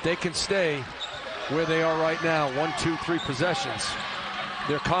 If they can stay where they are right now, 1, 2, 3 possessions,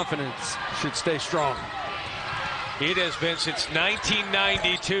 their confidence should stay strong. It has been since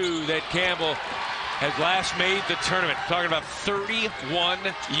 1992 that Campbell has last made the tournament. Talking about 31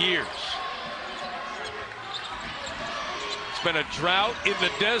 years. Been a drought in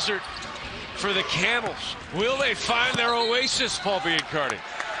the desert for the Camels. Will they find their oasis, Paul Biancardi?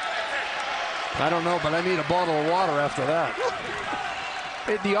 I don't know, but I need a bottle of water after that.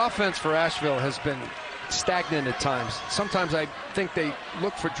 The offense for Asheville has been stagnant at times. Sometimes I think they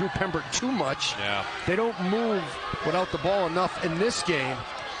look for Drew Pember too much. Yeah. They don't move without the ball enough in this game.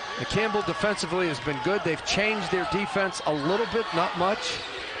 The Campbell defensively has been good. They've changed their defense a little bit, not much.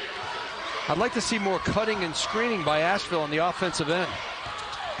 I'd like to see more cutting and screening by Asheville on the offensive end.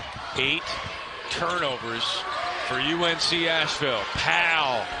 8 turnovers for UNC-Asheville.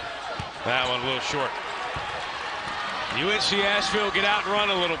 Powell. That one a little short. UNC-Asheville get out and run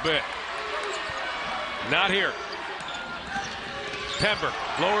a little bit. Not here. Pember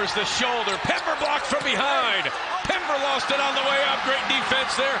lowers the shoulder. Pember blocked from behind. Pember lost it on the way up. Great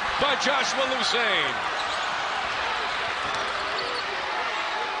defense there by Joshua Lusain.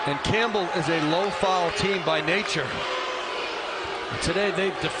 And Campbell is a low-foul team by nature. Today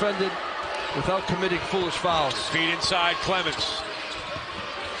they've defended without committing foolish fouls. Feed inside Clemens.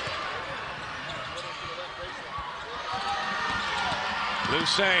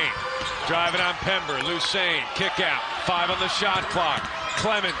 Lucane driving on Pember. Lucane, kick out. 5 on the shot clock.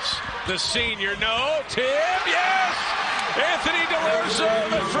 Clemens, the senior, no. Tim, yes! Anthony DeLorso,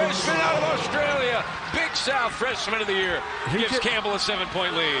 the freshman out of Australia. Big South freshman of the year. Gives Campbell a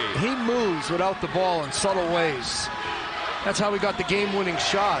 7-point lead. He moves without the ball in subtle ways. That's how he got the game-winning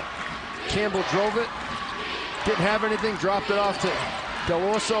shot. Campbell drove it, didn't have anything, dropped it off to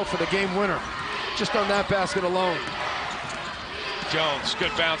DeLorso for the game winner. Just on that basket alone. Jones,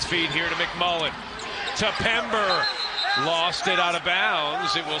 good bounce feed here to McMullen. To Pember. Lost it out of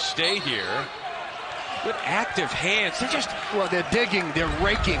bounds. It will stay here. Good active hands. They're just... Well, they're digging. They're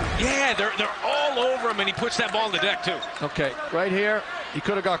raking. Yeah, they're all over him, and he puts that ball on the deck, too. Okay, right here, he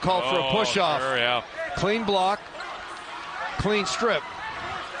could have got called for a push-off. Sure, yeah. Clean block. Clean strip.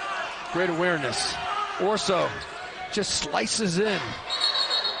 Great awareness. Orso just slices in.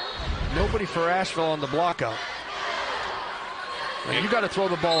 Nobody for Asheville on the block out. And you got to throw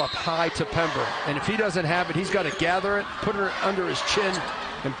the ball up high to Pember. And if he doesn't have it, he's got to gather it, put it under his chin,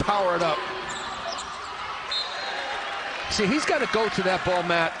 and power it up. See, he's got to go to that ball,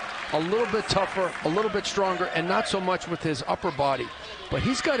 Matt, a little bit tougher, a little bit stronger, and not so much with his upper body. But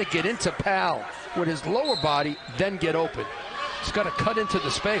he's got to get into Pal with his lower body, then get open. He's got to cut into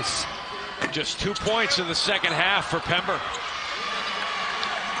the space. Just 2 points in the second half for Pember.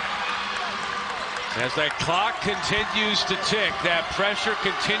 As that clock continues to tick, that pressure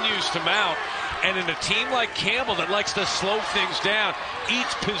continues to mount. And in a team like Campbell that likes to slow things down, each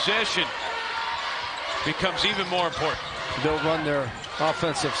possession becomes even more important. They'll run their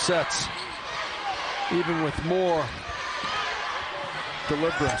offensive sets even with more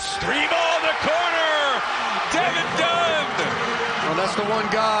deliberance. 3-ball in the corner! Devin Dunn! Well, that's the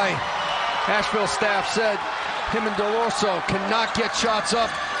one guy Asheville staff said him and DeLorso cannot get shots up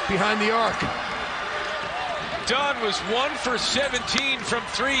behind the arc. Dunn was 1 for 17 from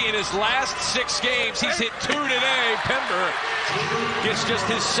 3 in his last 6 games. He's hit 2 today. Pember gets just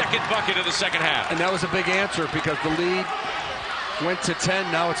his second bucket of the second half. And that was a big answer because the lead went to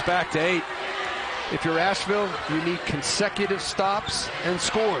 10. Now it's back to 8. If you're Asheville, you need consecutive stops and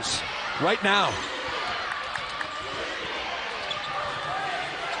scores right now.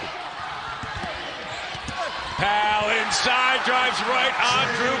 Powell inside, drives right on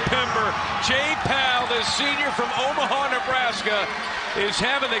Drew Pember. Jay Powell, the senior from Omaha, Nebraska, is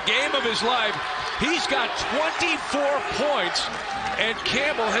having the game of his life. He's got 24 points, and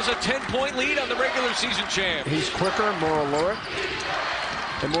Campbell has a 10-point lead on the regular season champ. He's quicker, more alert,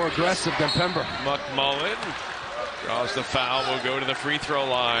 and more aggressive than Pember. McMullen draws the foul, will go to the free throw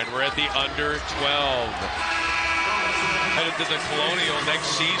line. We're at the under 12. Headed to the Colonial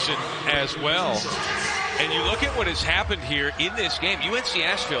next season as well. And you look at what has happened here in this game.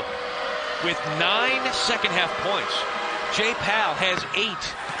 UNC-Asheville with 9 second-half points. Jay Powell has 8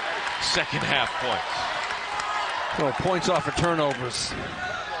 second-half points. Well, points off of turnovers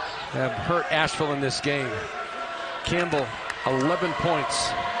have hurt Asheville in this game. Campbell, 11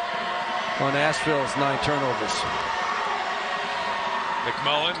 points on Asheville's 9 turnovers.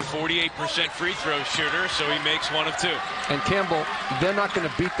 McMullen, 48% free throw shooter, so he makes 1 of 2. And Campbell, they're not going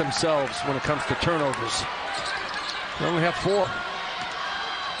to beat themselves when it comes to turnovers. They only have 4.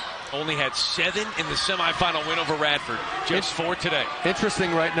 Only had 7 in the semifinal win over Radford. Just 4 today.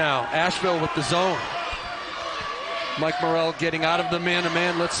 Interesting right now. Asheville with the zone. Mike Morrell getting out of the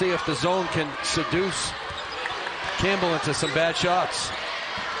man-to-man. Let's see if the zone can seduce Campbell into some bad shots.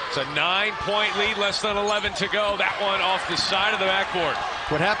 It's a 9-point lead, less than 11 to go. That one off the side of the backboard.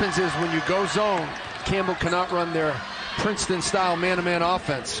 What happens is when you go zone, Campbell cannot run their Princeton-style man-to-man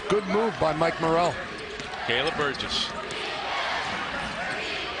offense. Good move by Mike Morrell. Caleb Burgess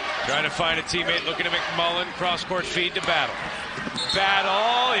trying to find a teammate, looking at McMullen. Cross-court feed to Battle.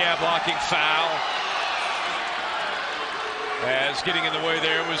 Battle, yeah, blocking foul. As getting in the way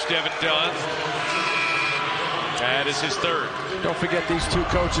there was Devin Dunn. That is his 3rd. Don't forget these two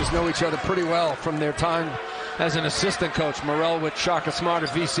coaches know each other pretty well from their time as an assistant coach. Morrell with Shaka Smart at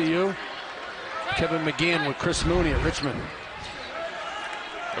VCU. Kevin McGeehan with Chris Mooney at Richmond.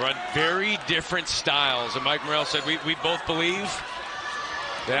 They run very different styles. And Mike Morrell said, we both believe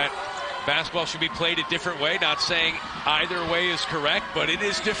that basketball should be played a different way. Not saying either way is correct, but it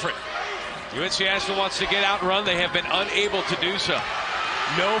is different. UNC-Asheville wants to get out and run. They have been unable to do so.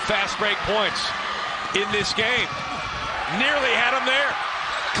 No fast break points in this game. Nearly had him there.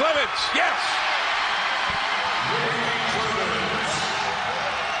 Clemens, yes.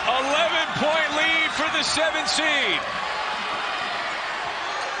 11-point lead for the 7th seed.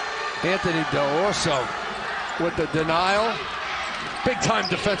 Anthony DeLorso with the denial. Big-time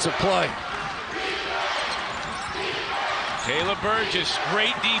defensive play. Caleb Burgess,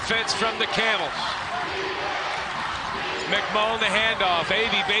 great defense from the Camels. McMullen the handoff.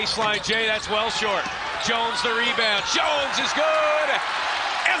 Avey baseline J, that's well short. Jones the rebound. Jones is good.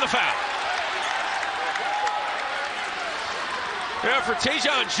 And the foul. Yeah, for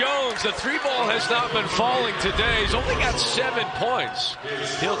Tejon Jones, the three ball has not been falling today. He's only got 7 points.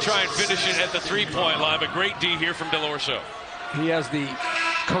 He'll try and finish it at the three-point line, but great D here from Delorso. He has the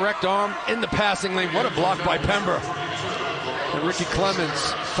correct arm in the passing lane. What a block by Pember. And Ricky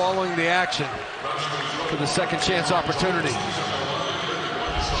Clemens following the action for the second chance opportunity.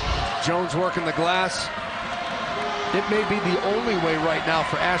 Jones working the glass. It may be the only way right now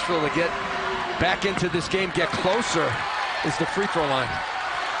for Asheville to get back into this game, get closer, is the free throw line.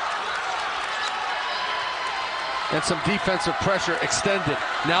 And some defensive pressure extended.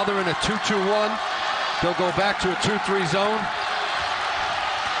 Now they're in a 2-2-1. They'll go back to a 2-3 zone.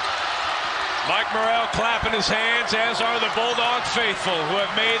 Mike Morrell clapping his hands, as are the Bulldog faithful, who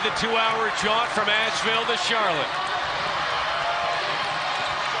have made the 2-hour jaunt from Asheville to Charlotte.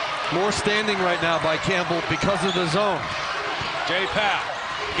 More standing right now by Campbell because of the zone. Jay Powell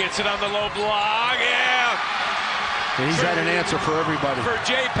gets it on the low block. Yeah. And he's had an answer for everybody. For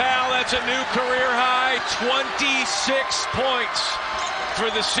Jay Powell, that's a new career high. 26 points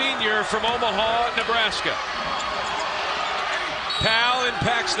for the senior from Omaha, Nebraska. Powell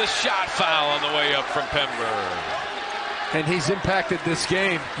impacts the shot foul on the way up from Pember. And he's impacted this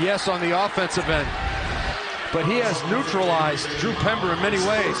game, yes, on the offensive end. But he has neutralized Drew Pember in many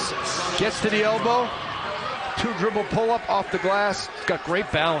ways. Gets to the elbow, 2-dribble pull-up off the glass. He's got great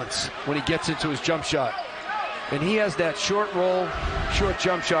balance when he gets into his jump shot. And he has that short roll, short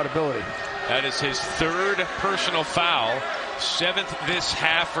jump shot ability. That is his 3rd personal foul, 7th this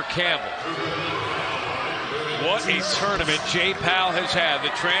half for Campbell. What a tournament Jay Powell has had,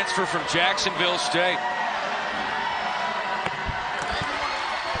 the transfer from Jacksonville State.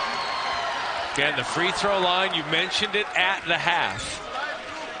 Again, the free throw line, you mentioned it at the half.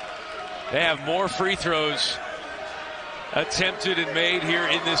 They have more free throws attempted and made here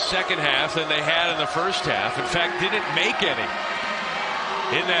in this second half than they had in the first half. In fact, didn't make any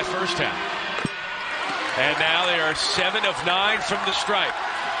in that first half. And now they are 7 of 9 from the stripe.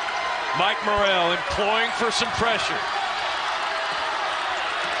 Mike Morrell employing for some pressure.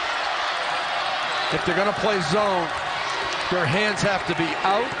 If they're going to play zone, their hands have to be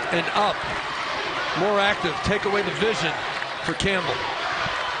out and up. More active, take away the vision for Campbell.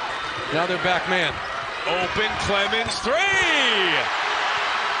 Now they're back man. Open Clemens 3.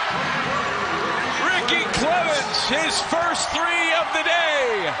 Ricky Clemens, his first 3 of the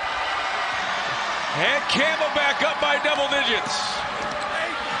day. And Campbell back up by double digits.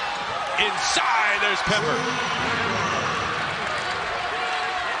 Inside, there's Pember.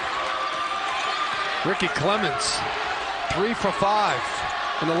 Ricky Clemens, 3 for 5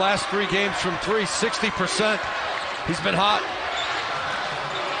 in the last 3 games from 3, 60%. He's been hot.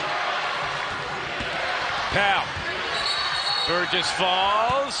 Powell. Burgess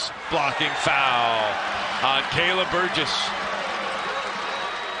falls. Blocking foul on Caleb Burgess.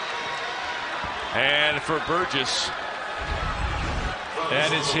 And for Burgess,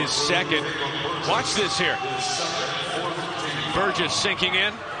 that is his 2nd. Watch this here. Burgess sinking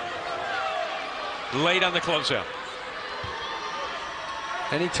in. Late on the closeout.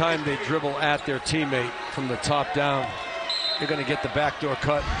 Anytime they dribble at their teammate from the top down, you're going to get the backdoor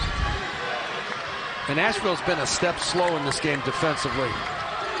cut. And Asheville's been a step slow in this game defensively.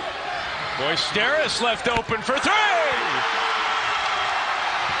 Boisteris left open for 3.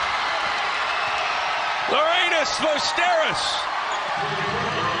 Laurenas Boisteris,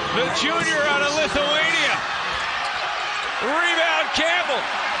 the junior out of Lithuania. Rebound Campbell.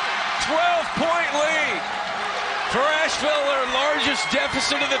 12-point lead for Asheville, their largest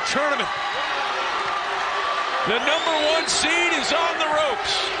deficit of the tournament. The #1 seed is on the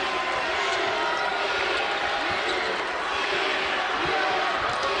ropes.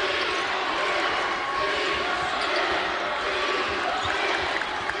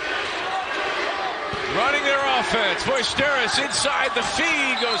 Running their offense. Boisteris inside the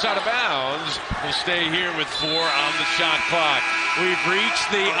feed, goes out of bounds. Will stay here with 4 on the shot clock. We've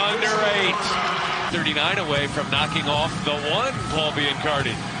reached the under 8. 39 away from knocking off the 1, Paul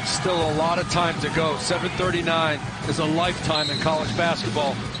Biancardi. Still a lot of time to go. 7:39 is a lifetime in college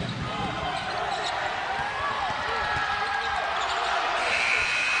basketball.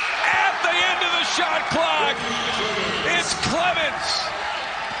 At the end of the shot clock, it's Clemens.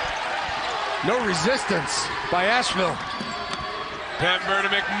 No resistance by Asheville. Pember to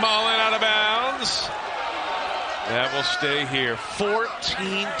McMullen, out of bounds. That will stay here.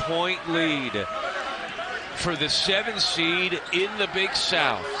 14-point lead for the 7 seed in the Big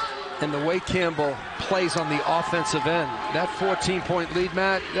South. And the way Campbell plays on the offensive end, that 14-point lead,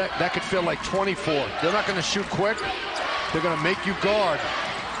 Matt, that could feel like 24. They're not going to shoot quick. They're going to make you guard.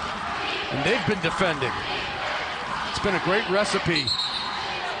 And they've been defending. It's been a great recipe.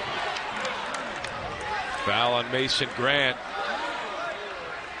 Foul on Mason Grant.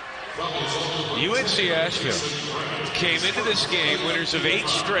 UNC-Asheville came into this game winners of 8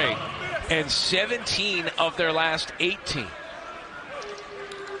 straight and 17 of their last 18.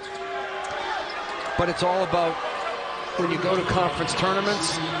 But it's all about when you go to conference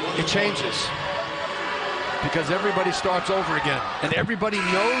tournaments, it changes. Because everybody starts over again. And everybody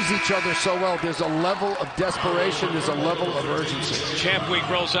knows each other so well. There's a level of desperation. There's a level of urgency. Champ Week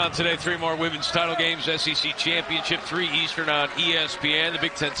rolls on today. 3 more women's title games. SEC Championship, 3 Eastern on ESPN. The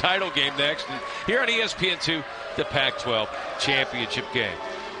Big Ten title game next. And here on ESPN2, the Pac-12 Championship game.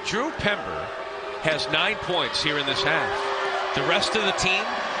 Drew Pember has 9 points here in this half. The rest of the team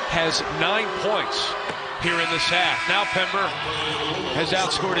has 9 points here in this half. Now Pember has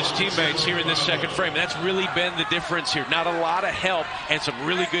outscored his teammates here in this second frame. That's really been the difference here. Not a lot of help and some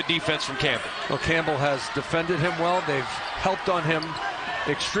really good defense from Campbell. Well, Campbell has defended him well. They've helped on him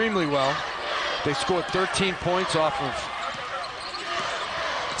extremely well. They scored 13 points off of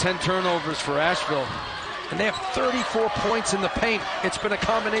 10 turnovers for Asheville. And they have 34 points in the paint. It's been a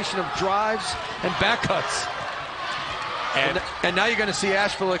combination of drives and back cuts. And now you're going to see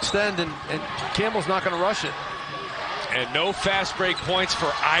Asheville extend, and Campbell's not going to rush it. And no fast break points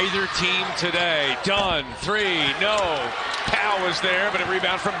for either team today. Dunn, 3, no. Powell was there, but a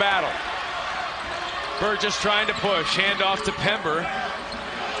rebound from Battle. Burgess trying to push, hand off to Pember.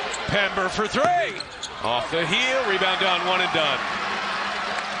 Pember for 3. Off the heel, rebound Dunn, 1 and done.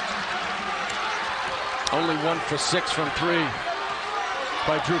 Only 1 for 6 from 3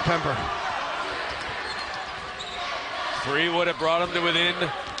 by Drew Pember. 3 would have brought him to within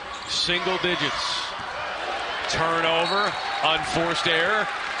single digits. Turnover, unforced error,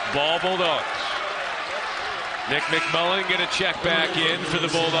 ball Bulldogs. Nick McMullen get a check back in for the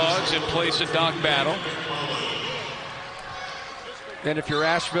Bulldogs in place of Doc Battle. And if you're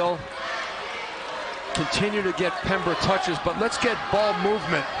Asheville, continue to get Pember touches, but let's get ball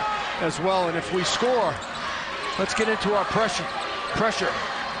movement as well. And if we score, let's get into our pressure.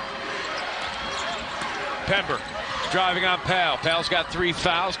 Pember driving on Powell. Powell's got 3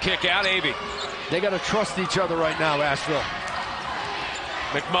 fouls. Kick out, AB. They got to trust each other right now, Asheville.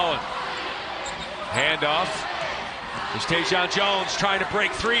 McMullen. Handoff. There's Tayshaun Jones trying to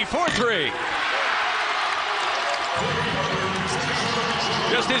break 3 for 3.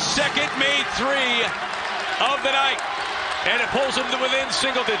 Just his second made 3 of the night. And it pulls him to within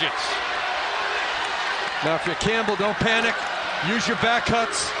single digits. Now, if you're Campbell, don't panic. Use your back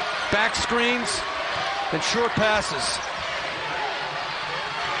cuts, back screens, and short passes.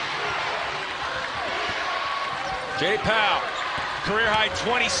 Jay Powell, career high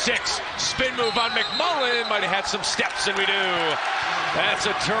 26. Spin move on McMullen. Might have had some steps, and we do. That's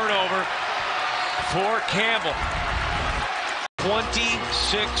a turnover for Campbell.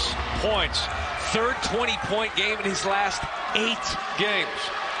 26 points. Third 20-point game in his last 8 games.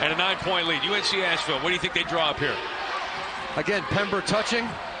 And a 9-point lead. UNC-Asheville, what do you think they draw up here? Again, Pember touching,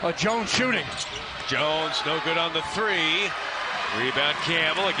 Jones shooting. Jones, no good on the 3. Rebound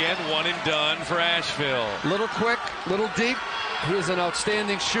Campbell, again, 1 and done for Asheville. Little quick, little deep. He is an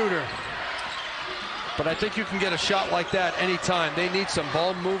outstanding shooter. But I think you can get a shot like that anytime. They need some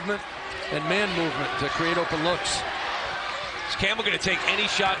ball movement and man movement to create open looks. Is Campbell going to take any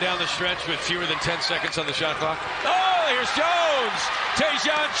shot down the stretch with fewer than 10 seconds on the shot clock? Oh, here's Jones!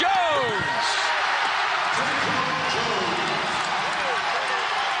 Tayshaun Jones!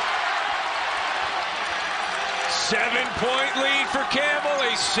 7-point lead for Campbell,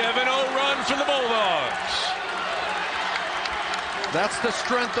 a 7-0 run for the Bulldogs. That's the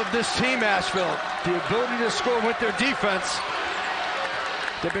strength of this team, Asheville. The ability to score with their defense.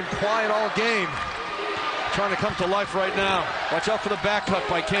 They've been quiet all game. Trying to come to life right now. Watch out for the back cut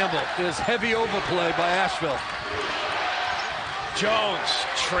by Campbell. There's heavy overplay by Asheville. Jones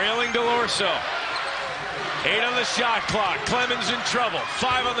trailing DeLorso. 8 on the shot clock. Clemens in trouble.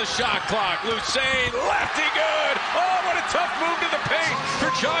 5 on the shot clock. Lucane, lefty good. Oh, what a tough move to the paint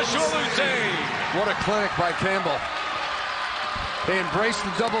for Joshua Lucane. What a clinic by Campbell. They embraced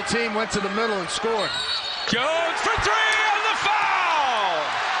the double team, went to the middle and scored. Jones for 3 on the foul.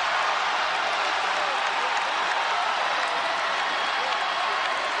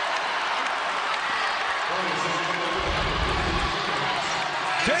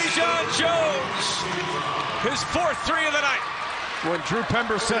 Tayshaun Jones, his 4th 3 of the night. When Drew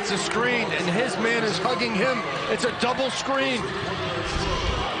Pember sets a screen and his man is hugging him, it's a double screen.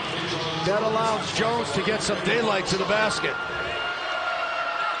 That allows Jones to get some daylight to the basket.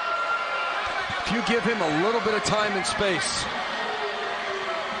 If you give him a little bit of time and space,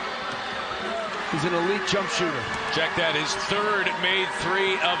 he's an elite jump shooter. Check that, his third made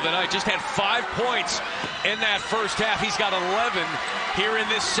three of the night. Just had 5 points in that first half. He's got 11 here in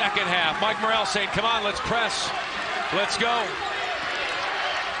this second half. Mike Morrell saying, come on, let's press. Let's go.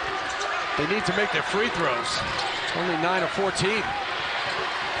 They need to make their free throws. Only 9 of 14.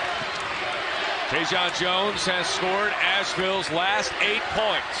 Tayshaun Jones has scored Asheville's last 8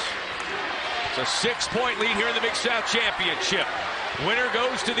 points. It's a 6-point lead here in the Big South Championship. Winner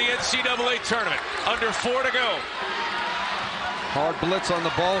goes to the NCAA tournament. Under 4 to go. Hard blitz on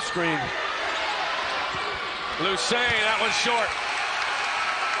the ball screen. Lucien, that one's short.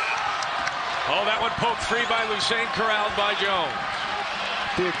 Oh, that one poked free by Lucien, corralled by Jones.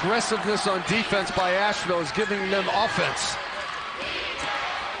 The aggressiveness on defense by Asheville is giving them offense.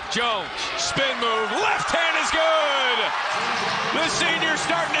 Jones, spin move, left hand is good. The senior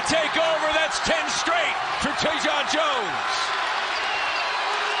starting to take over. That's 10 straight for Tayshaun Jones.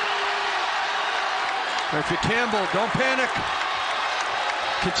 If you're Campbell, don't panic.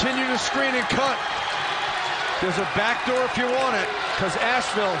 Continue to screen and cut. There's a back door if you want it, because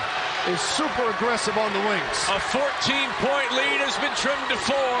Asheville is super aggressive on the wings. A 14-point lead has been trimmed to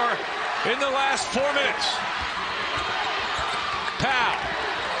 4 in the last 4 minutes. Powell,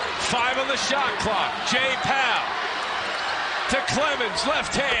 5 on the shot clock. Jay Powell to Clemens,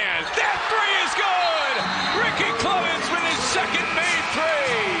 left hand. That three is good! Ricky Clemens with his second made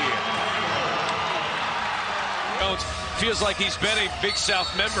three. Jones feels like he's been a Big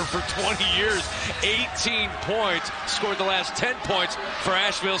South member for 20 years. 18 points, scored the last 10 points for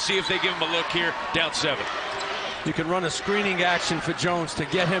Asheville. See if they give him a look here, down 7. You can run a screening action for Jones to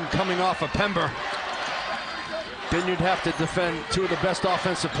get him coming off of Pember. Then you'd have to defend 2 of the best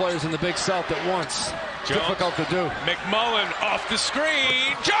offensive players in the Big South at once. Jones, difficult to do. McMullen off the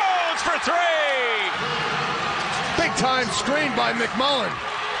screen. Jones for 3! Big time screen by McMullen.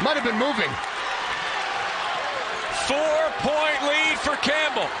 Might have been moving. 4-point lead for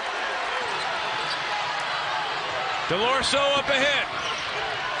Campbell. DeLorso up ahead.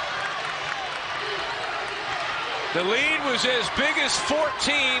 The lead was as big as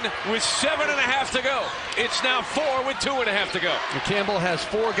 14 with 7.5 to go. It's now 4 with 2.5 to go. And Campbell has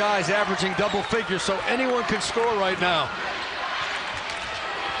 4 guys averaging double figures, so anyone can score right now.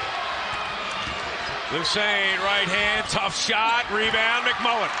 Lucien, right hand, tough shot, rebound,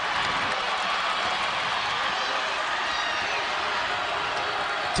 McMullen.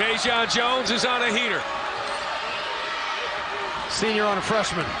 Tayshaun Jones is on a heater. Senior on a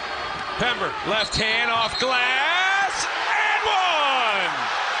freshman. Pember, left hand off glass, and 1!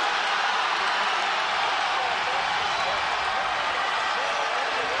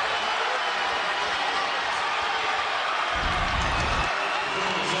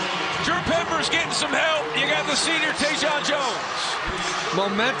 Drew Pember's getting some help. You got the senior Tayshaun Jones.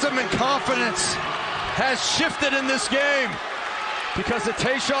 Momentum and confidence has shifted in this game because of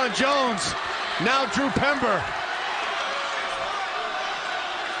Tayshaun Jones. Now Drew Pember.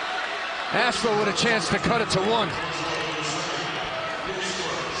 Asheville with a chance to cut it to 1.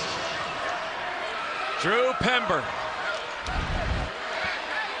 Drew Pember.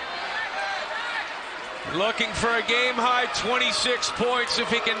 Looking for a game-high 26 points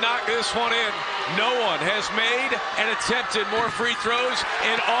if he can knock this one in. No one has made and attempted more free throws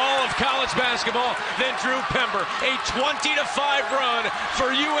in all of college basketball than Drew Pember. A 20-5 run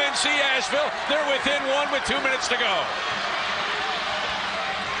for UNC-Asheville. They're within 1 with 2 minutes to go.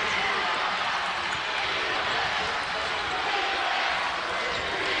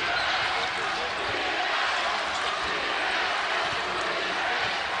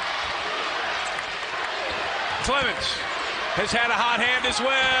 Clemens has had a hot hand as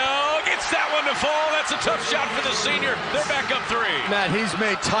well. Gets that one to fall. That's a tough shot for the senior. They're back up 3. Matt, he's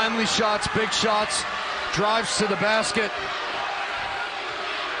made timely shots, big shots, drives to the basket.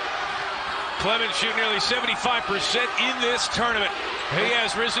 Clemens shooting nearly 75% in this tournament. He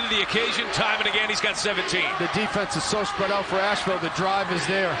has risen to the occasion time and again. He's got 17. The defense is so spread out for Asheville. The drive is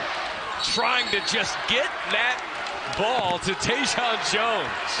there. Trying to just get that ball to Tayshaun Jones.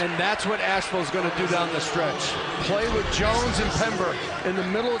 And that's what Asheville's going to do down the stretch. Play with Jones and Pember in the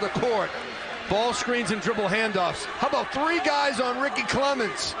middle of the court. Ball screens and dribble handoffs. How about 3 guys on Ricky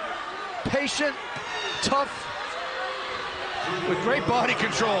Clemens? Patient, tough, with great body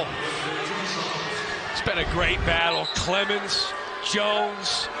control. It's been a great battle. Clemens,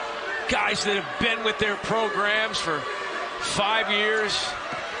 Jones, guys that have been with their programs for 5 years.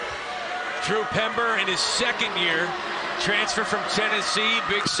 Drew Pember in his second year. Transfer from Tennessee,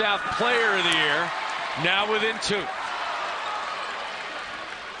 Big South Player of the Year. Now within 2.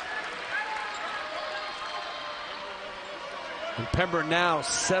 And Pember now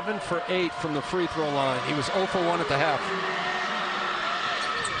 7 for 8 from the free throw line. He was 0 for 1 at the half.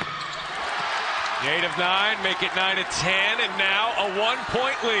 8 of 9, make it 9 of 10, and now a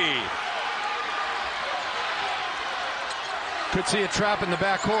 1-point lead. Could see a trap in the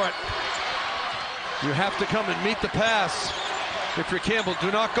backcourt. You have to come and meet the pass. If you're Campbell,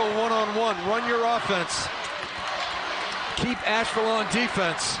 do not go one-on-one. Run your offense. Keep Asheville on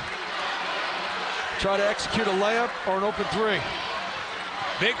defense. Try to execute a layup or an open 3.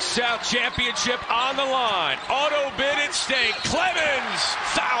 Big South championship on the line. Auto bid at stake. Clemens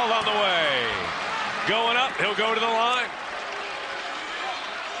foul on the way. Going up, he'll go to the line.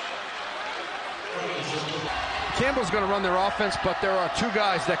 Campbell's going to run their offense, but there are 2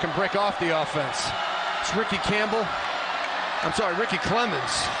 guys that can break off the offense. It's Ricky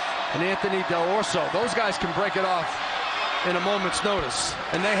Clemens and Anthony Del Orso. Those guys can break it off in a moment's notice,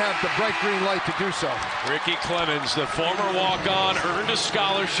 and they have the bright green light to do so. Ricky Clemens, the former walk-on, earned a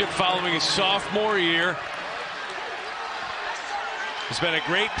scholarship following his sophomore year. Has been a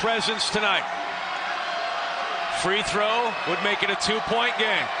great presence tonight. Free throw would make it a 2-point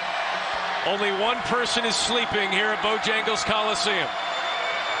game. Only one person is sleeping here at Bojangles Coliseum.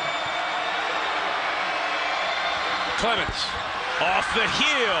 Clemens off the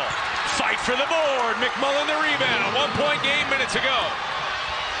heel. Fight for the board. McMullen the rebound. 1-point game, minute to go.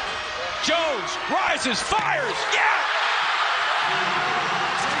 Jones rises, fires. Yeah!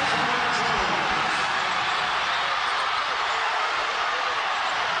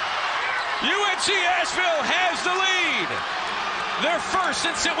 UNC-Asheville has the lead. Their first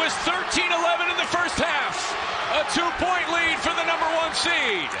since it was 13-11 in the first half. A 2-point lead for the number 1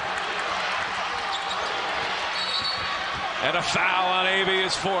 seed. And a foul on AB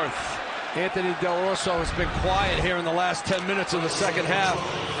is 4th. Anthony Del Orso has been quiet here in the last 10 minutes of the second half.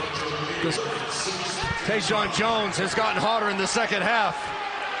 Tayshawn Jones has gotten hotter in the second half.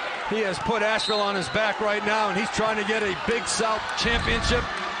 He has put Asheville on his back right now, and he's trying to get a Big South championship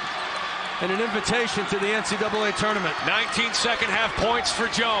and an invitation to the NCAA tournament. 19 second half points for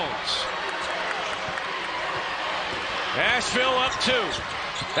Jones. Asheville up 2.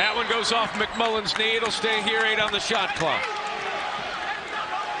 That one goes off McMullen's knee. It'll stay here, 8 on the shot clock.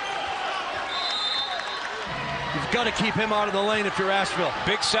 You've got to keep him out of the lane if you're Asheville.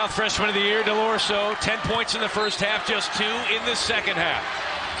 Big South Freshman of the Year, Del Orso, 10 points in the first half, just 2 in the second half.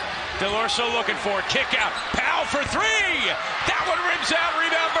 Del Orso looking for it. Kick out. Powell for 3. That one rims out.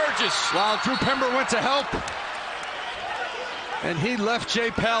 Rebound Burgess. Wow, Drew Pember went to help. And he left Jay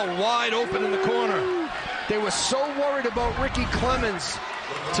Powell wide open in the corner. They were so worried about Ricky Clemens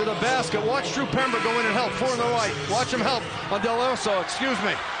to the basket. Watch Drew Pember go in and help. 4 on the right. Watch him help on Del Orso. Excuse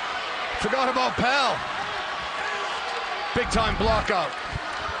me. Forgot about Powell. Big time block out.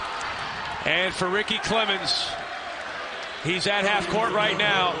 And for Ricky Clemens, he's at half court right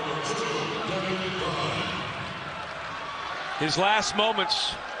now. His last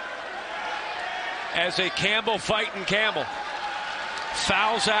moments as a Campbell fighting Campbell.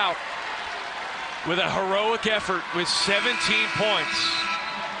 Fouls out with a heroic effort with 17 points.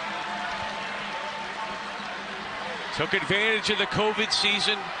 Took advantage of the COVID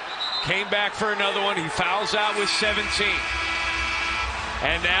season. Came back for another one. He fouls out with 17.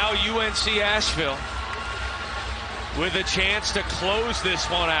 And now UNC-Asheville with a chance to close this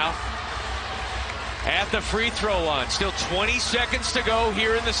one out at the free throw line. Still 20 seconds to go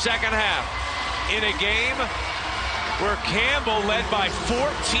here in the second half. In a game where Campbell led by 14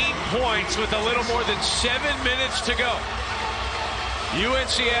 points with a little more than 7 minutes to go.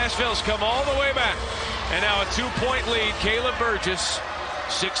 UNC-Asheville's come all the way back. And now a 2-point lead. Caleb Burgess,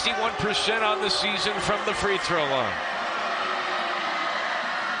 61% on the season from the free throw line.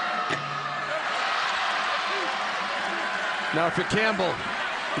 Now if you're Campbell,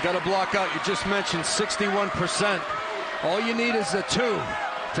 you got to block out. You just mentioned 61%. All you need is a 2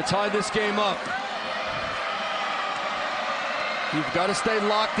 to tie this game up. You've got to stay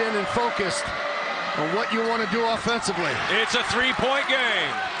locked in and focused on what you want to do offensively. It's a 3-point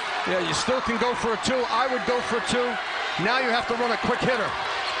game. Yeah, you still can go for a 2. I would go for a 2. Now you have to run a quick hitter.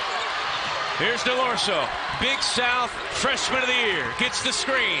 Here's Del Orso. Big South Freshman of the Year. Gets the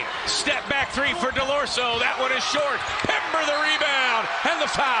screen. Step back 3 for Del Orso. That one is short. Pember the rebound and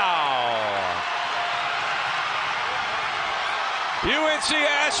the foul.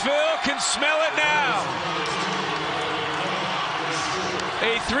 UNC-Asheville can smell it now.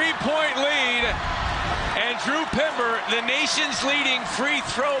 A 3-point lead, and Drew Pember, the nation's leading free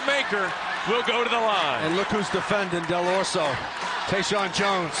throw maker, will go to the line. And look who's defending Del Orso. Tayshaun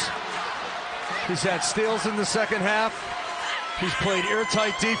Jones. He's had steals in the second half. He's played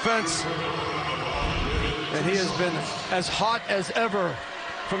airtight defense. And he has been as hot as ever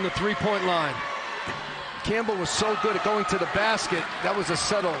from the three-point line. Campbell was so good at going to the basket. That was a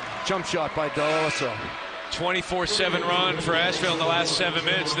settled jump shot by Del Orso. 24-7 run for Asheville in the last 7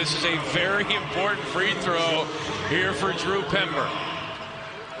 minutes. This is a very important free throw here for Drew Pember.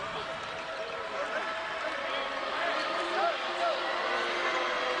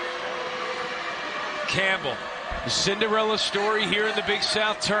 Campbell, the Cinderella story here in the Big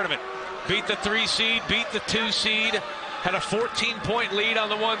South tournament. Beat the 3 seed, beat the 2 seed, had a 14-point lead on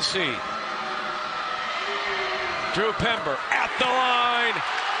the 1 seed. Drew Pember at the line,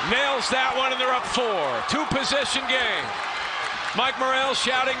 nails that one, and they're up 4. 2-possession game. Mike Morrell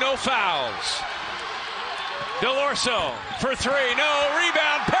shouting no fouls. Del Orso for 3, no,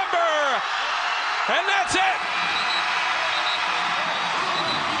 rebound, Pember, and that's it.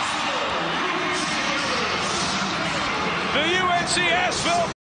 The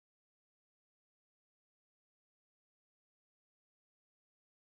UNC-Asheville